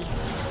sea.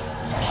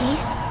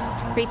 Peace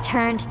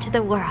returned to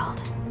the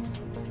world.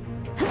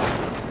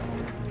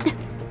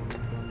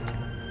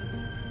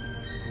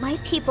 My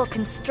people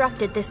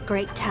constructed this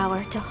great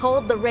tower to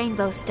hold the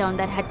Rainbow Stone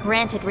that had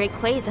granted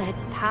Rayquaza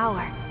its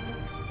power.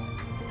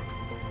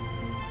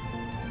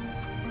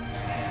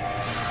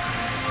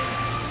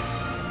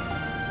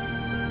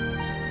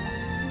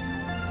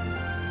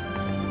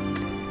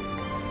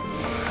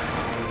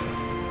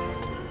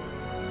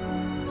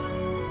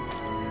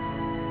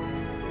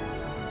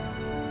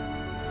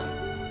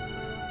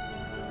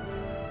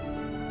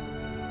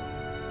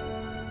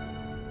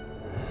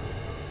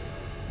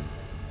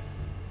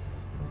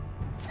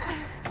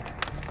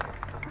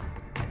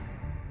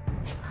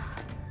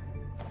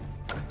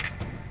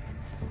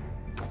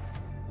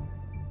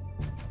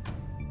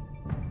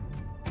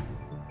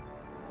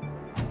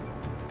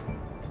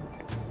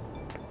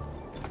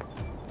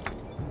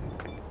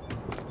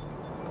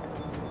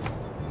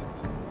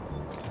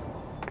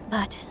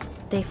 But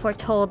they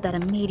foretold that a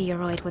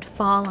meteoroid would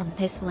fall on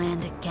this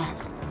land again.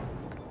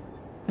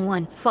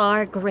 One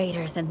far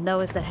greater than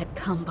those that had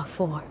come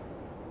before.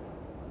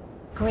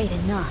 Great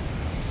enough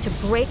to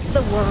break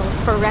the world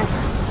forever.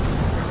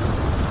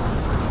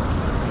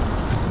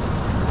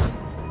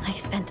 I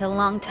spent a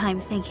long time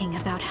thinking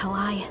about how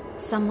I,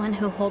 someone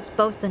who holds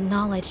both the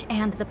knowledge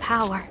and the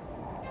power,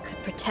 could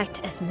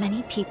protect as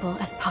many people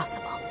as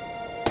possible.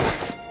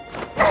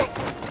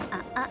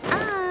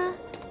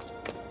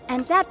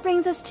 And that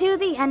brings us to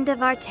the end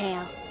of our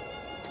tale.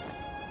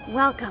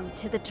 Welcome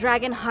to the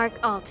Dragonheart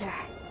Altar.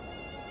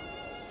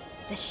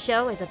 The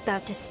show is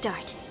about to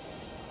start.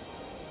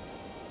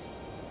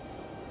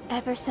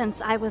 Ever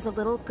since I was a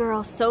little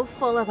girl so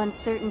full of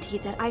uncertainty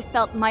that I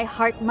felt my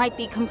heart might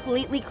be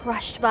completely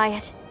crushed by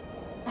it,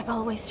 I've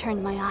always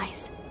turned my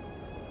eyes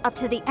up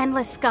to the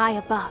endless sky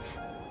above.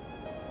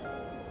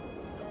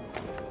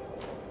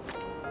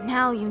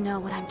 Now you know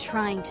what I'm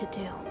trying to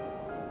do.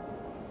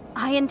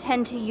 I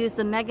intend to use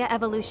the Mega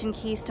Evolution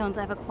Keystones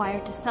I've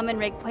acquired to summon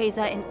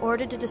Rayquaza in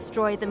order to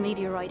destroy the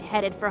meteoroid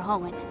headed for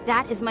Hoenn.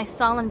 That is my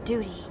solemn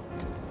duty.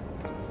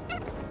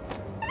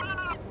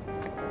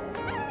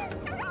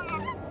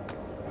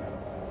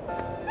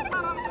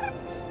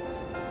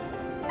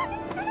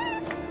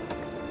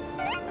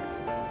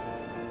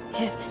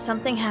 If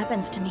something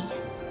happens to me,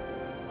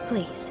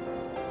 please,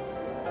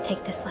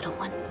 Take this little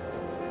one.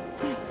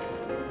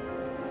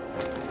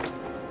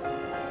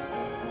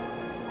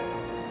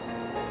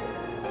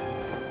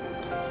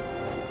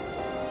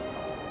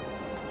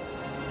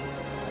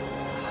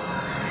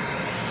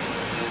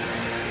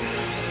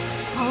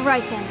 All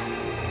right then.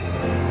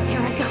 Here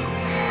I go.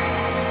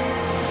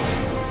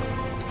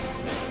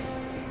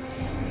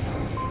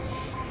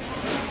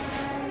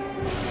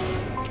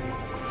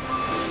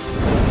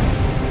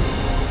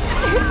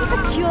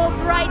 Your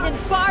bright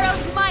and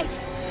borrowed might!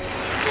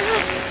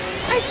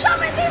 I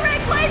summon thee,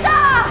 Rayquaza!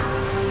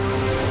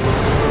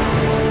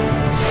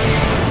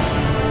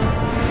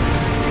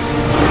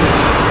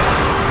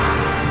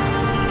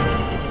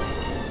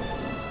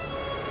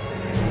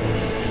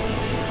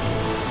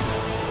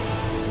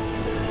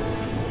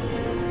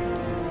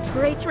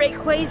 Great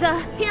Rayquaza,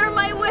 hear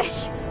my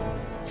wish!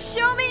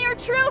 Show me your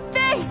true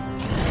face!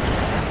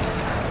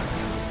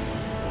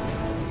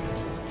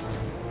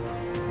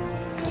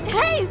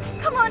 Hey,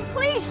 come on,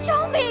 please,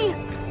 show me!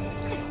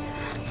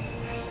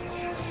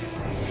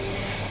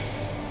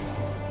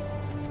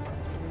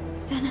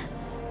 Then,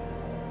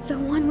 the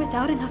one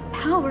without enough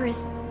power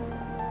is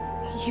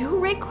you,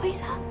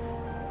 Rayquaza?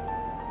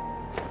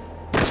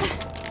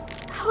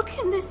 How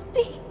can this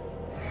be?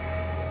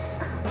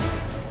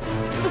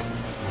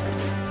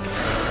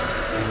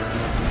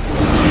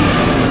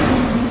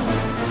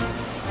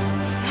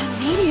 That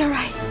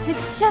meteorite,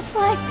 it's just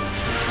like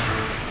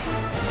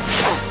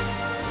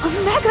a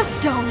Mega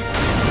Stone!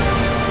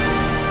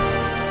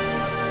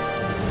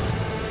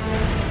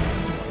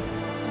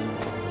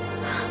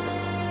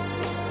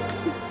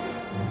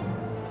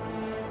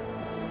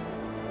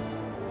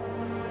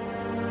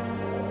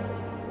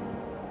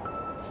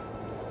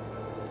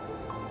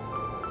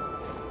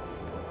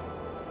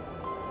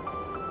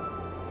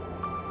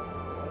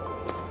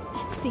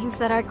 It seems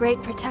that our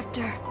great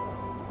protector,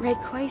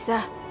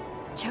 Rayquaza,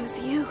 chose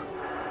you.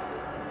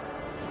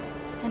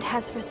 And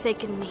has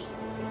forsaken me.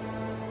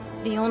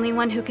 The only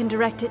one who can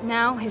direct it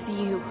now is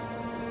you.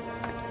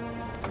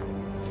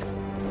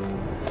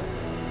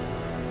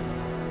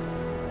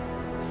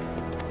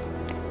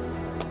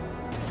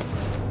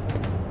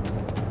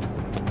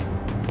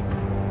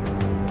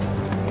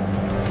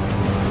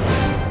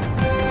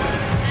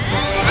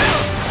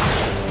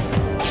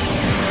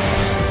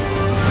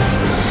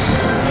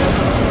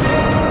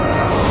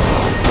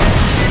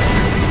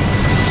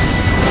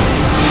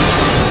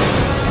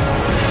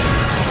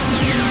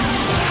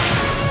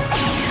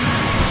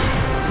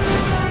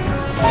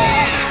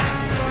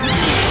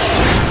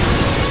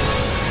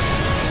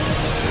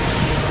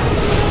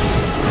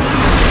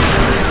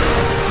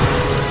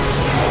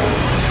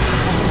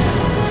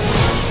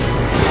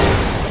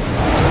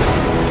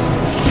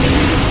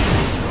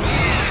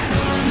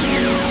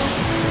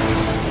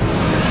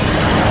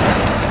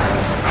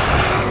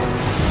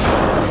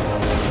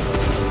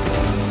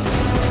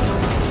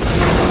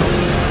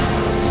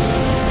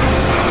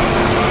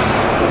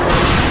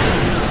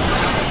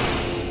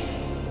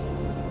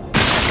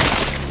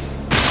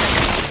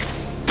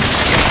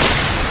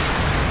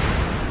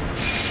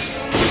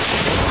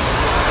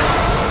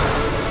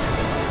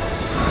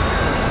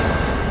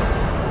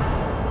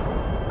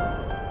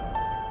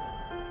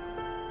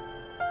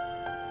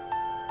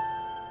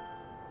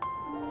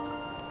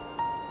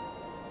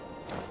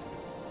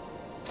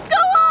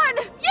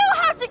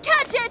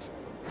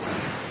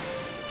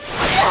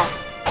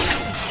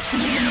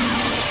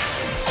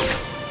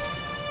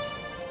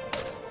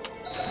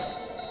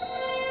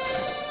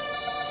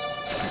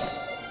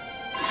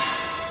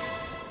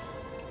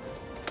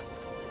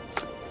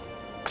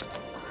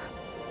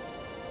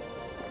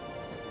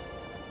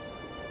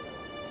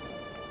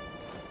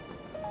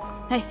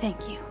 I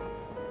thank you.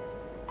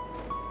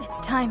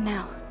 It's time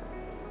now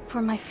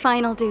for my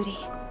final duty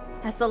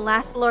as the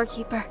last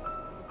lorekeeper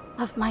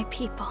of my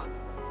people.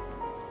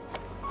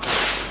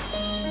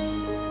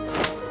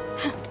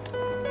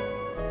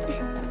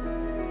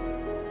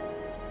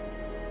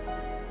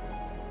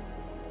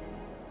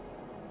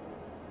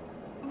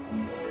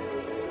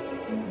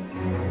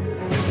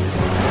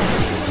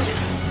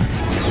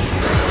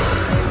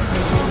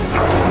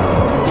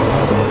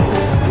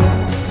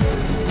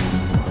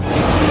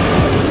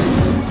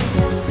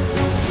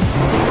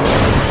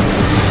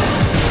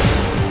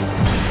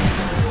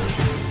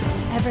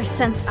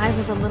 Since I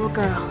was a little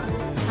girl,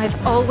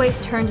 I've always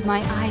turned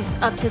my eyes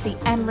up to the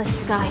endless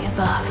sky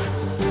above.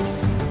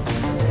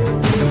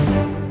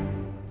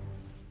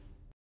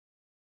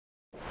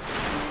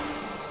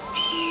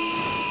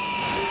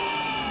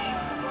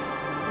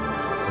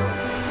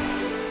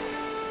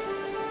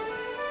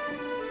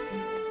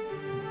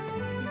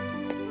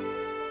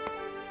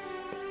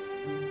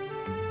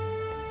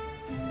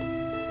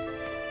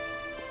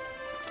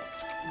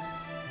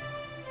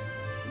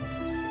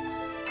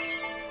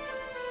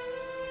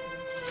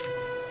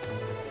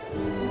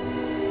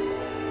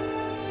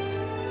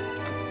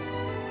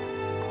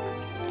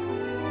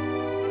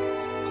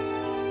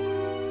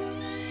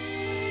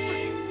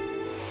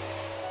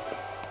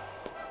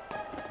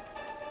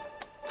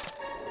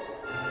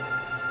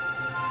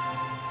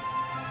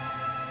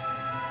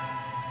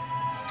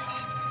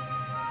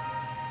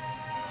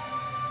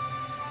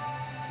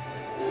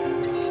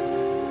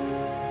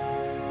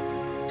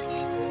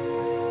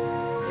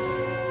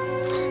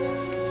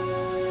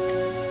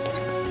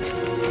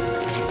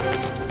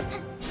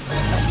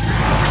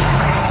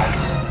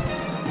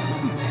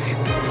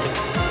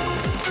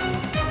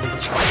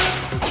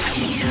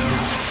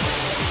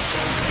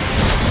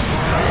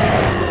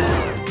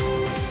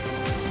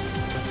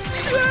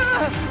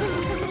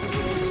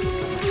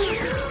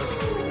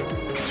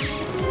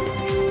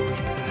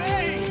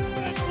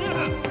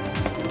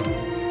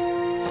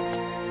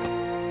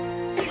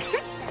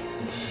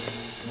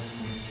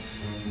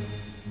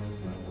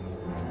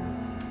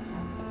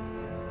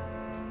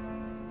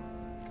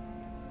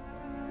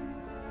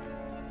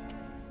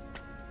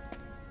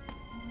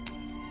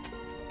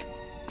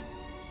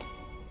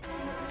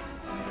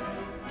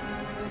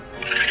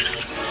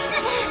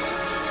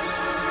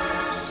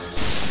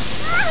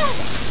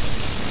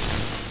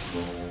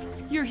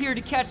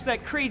 here to catch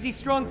that crazy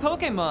strong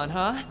Pokémon,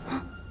 huh?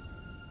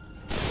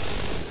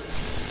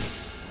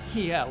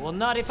 Yeah, well,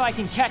 not if I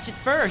can catch it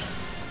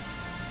first.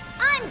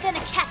 I'm gonna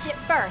catch it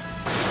first.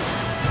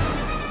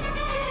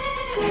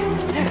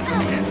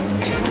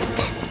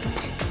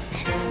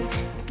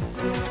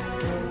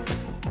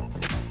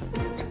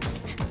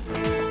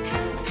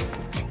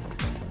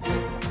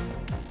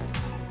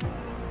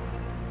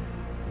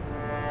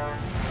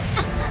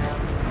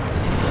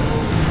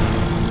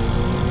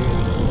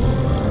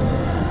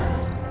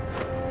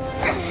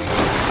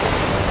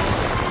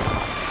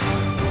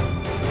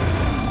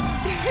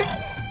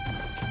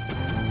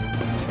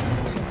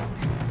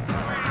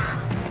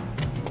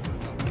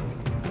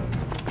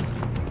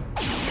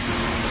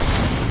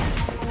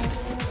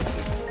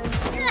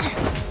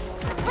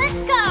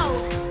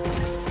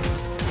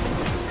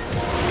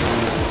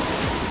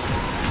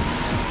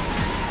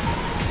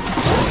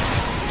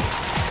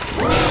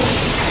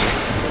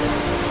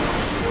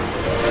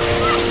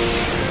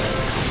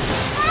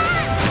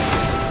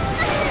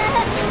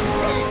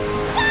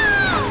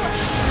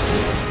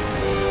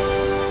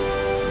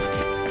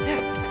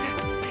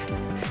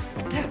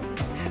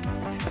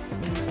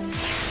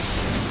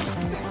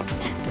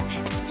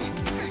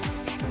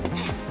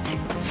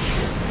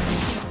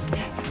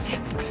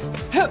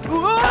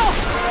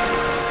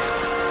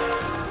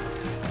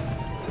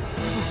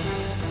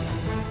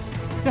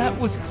 That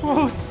was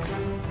close.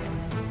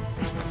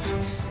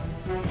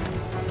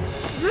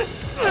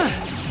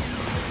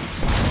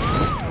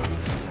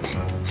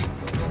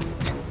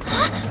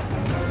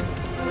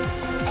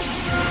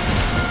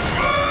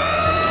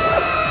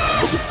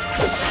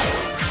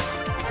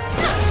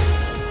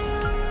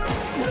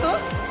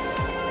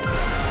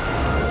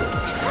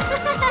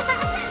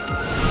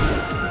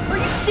 Are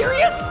you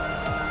serious?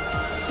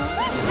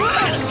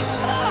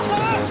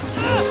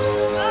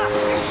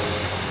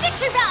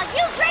 Picture Bell,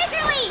 use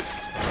Razor Leaf!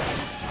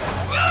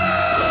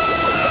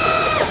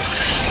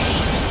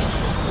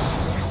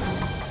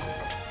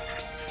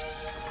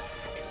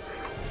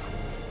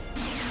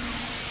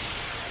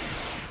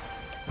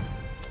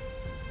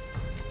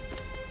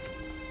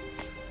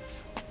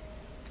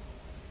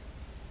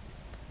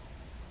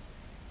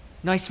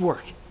 Nice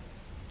work.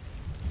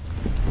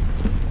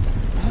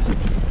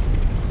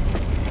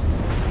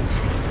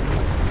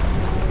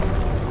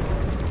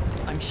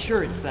 I'm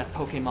sure it's that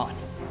Pokémon.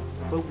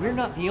 But we're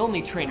not the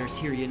only trainers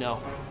here, you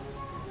know.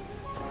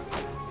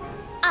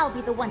 I'll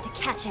be the one to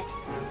catch it.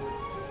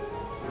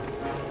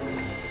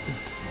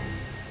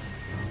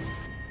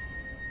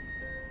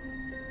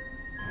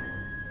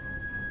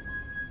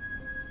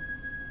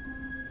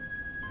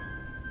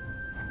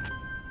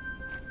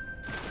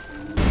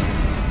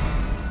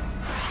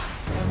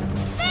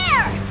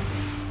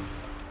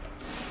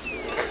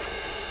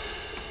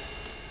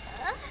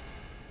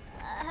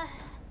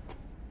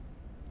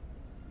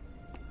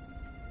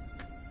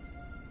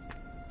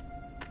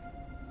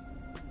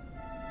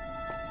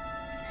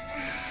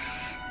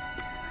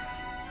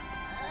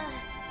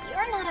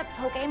 You're not a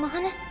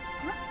Pokémon.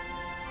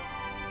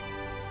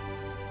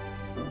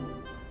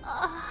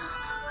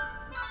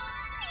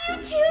 You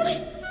too?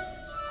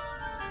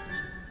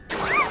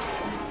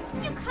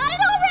 You caught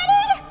it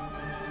already?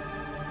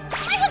 I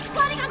was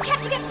planning on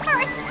catching it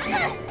first.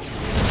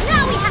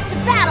 Now we have to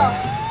battle.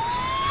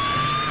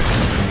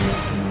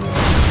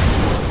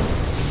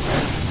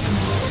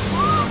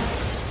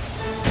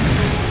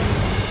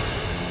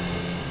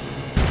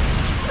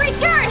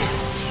 Return!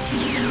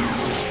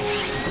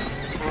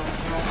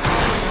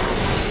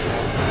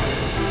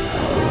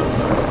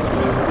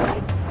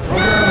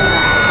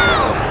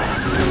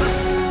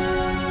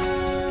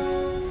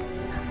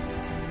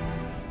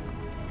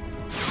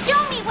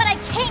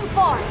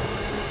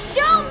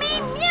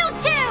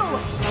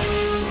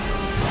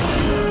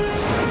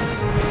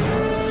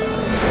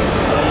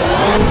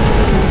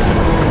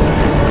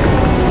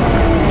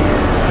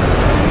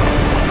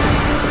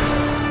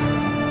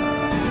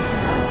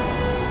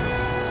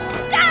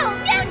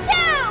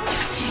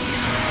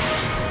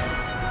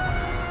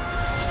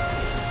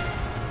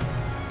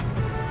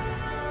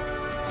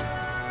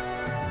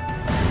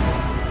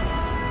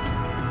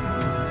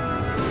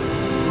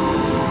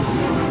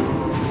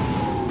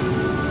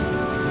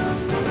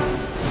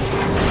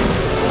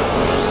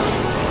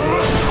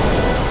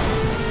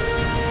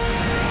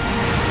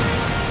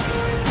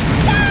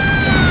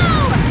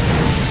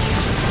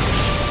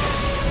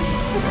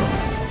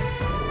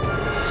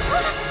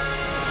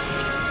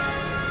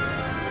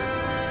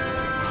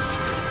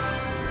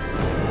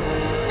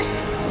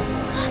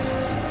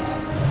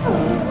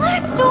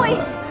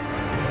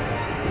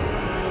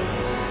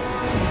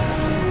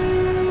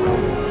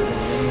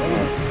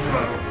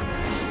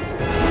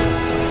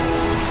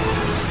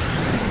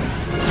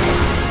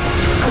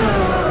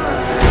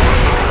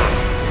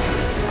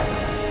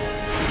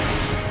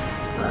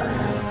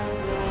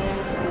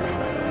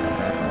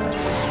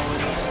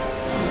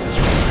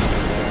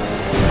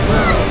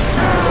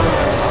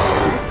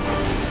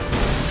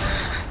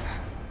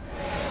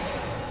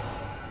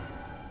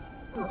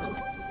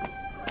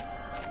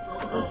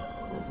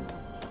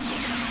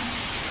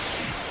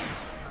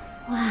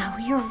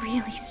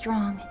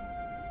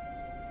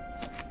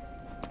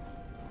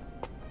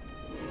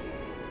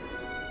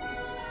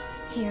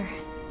 Here,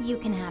 you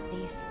can have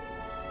these.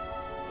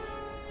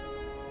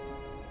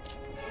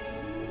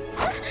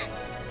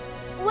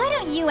 Why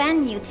don't you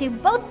and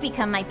Mewtwo both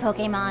become my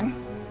Pokémon?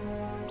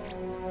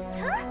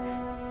 Huh?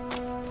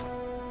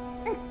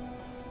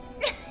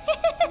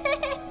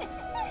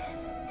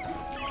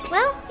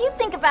 Well, you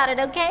think about it,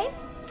 okay?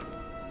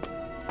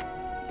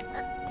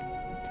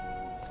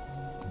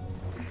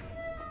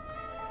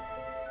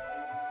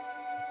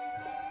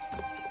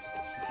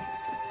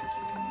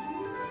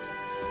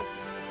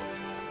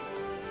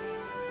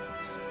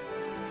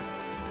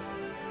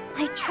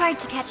 I tried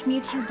to catch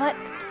Mewtwo, but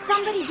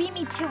somebody beat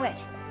me to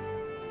it.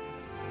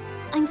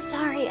 I'm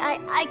sorry,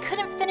 I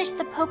couldn't finish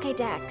the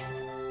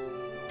Pokédex.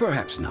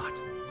 Perhaps not.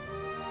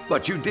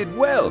 But you did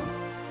well.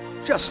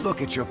 Just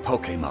look at your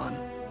Pokémon.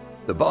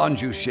 The bond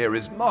you share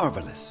is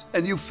marvelous,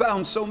 and you've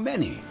found so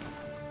many.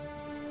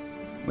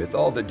 With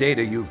all the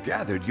data you've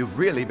gathered, you've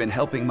really been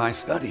helping my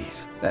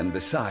studies. And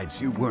besides,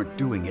 you weren't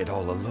doing it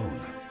all alone.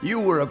 You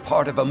were a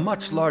part of a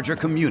much larger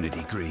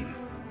community, Green.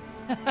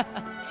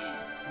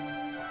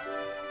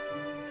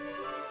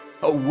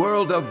 A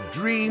world of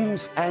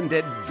dreams and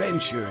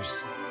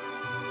adventures.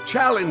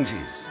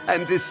 Challenges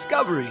and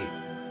discovery.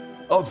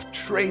 Of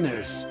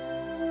trainers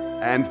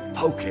and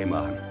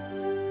Pokémon.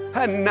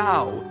 And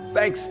now,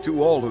 thanks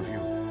to all of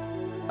you,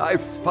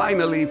 I've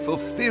finally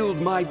fulfilled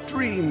my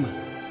dream.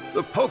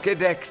 The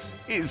Pokédex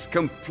is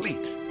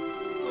complete.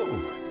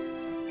 Oh,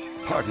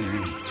 pardon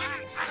me.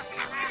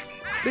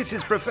 This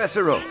is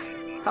Professor Oak.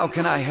 How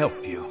can I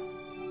help you?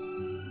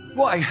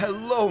 Why,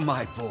 hello,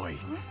 my boy.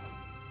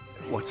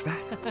 What's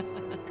that?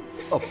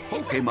 A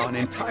Pokémon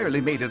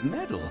entirely made of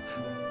metal.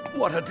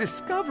 What a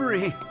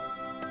discovery.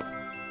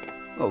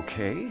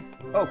 Okay,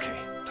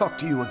 talk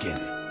to you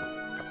again.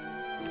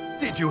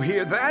 Did you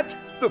hear that?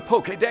 The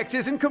Pokédex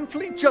isn't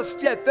complete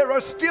just yet. There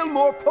are still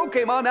more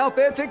Pokémon out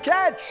there to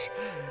catch.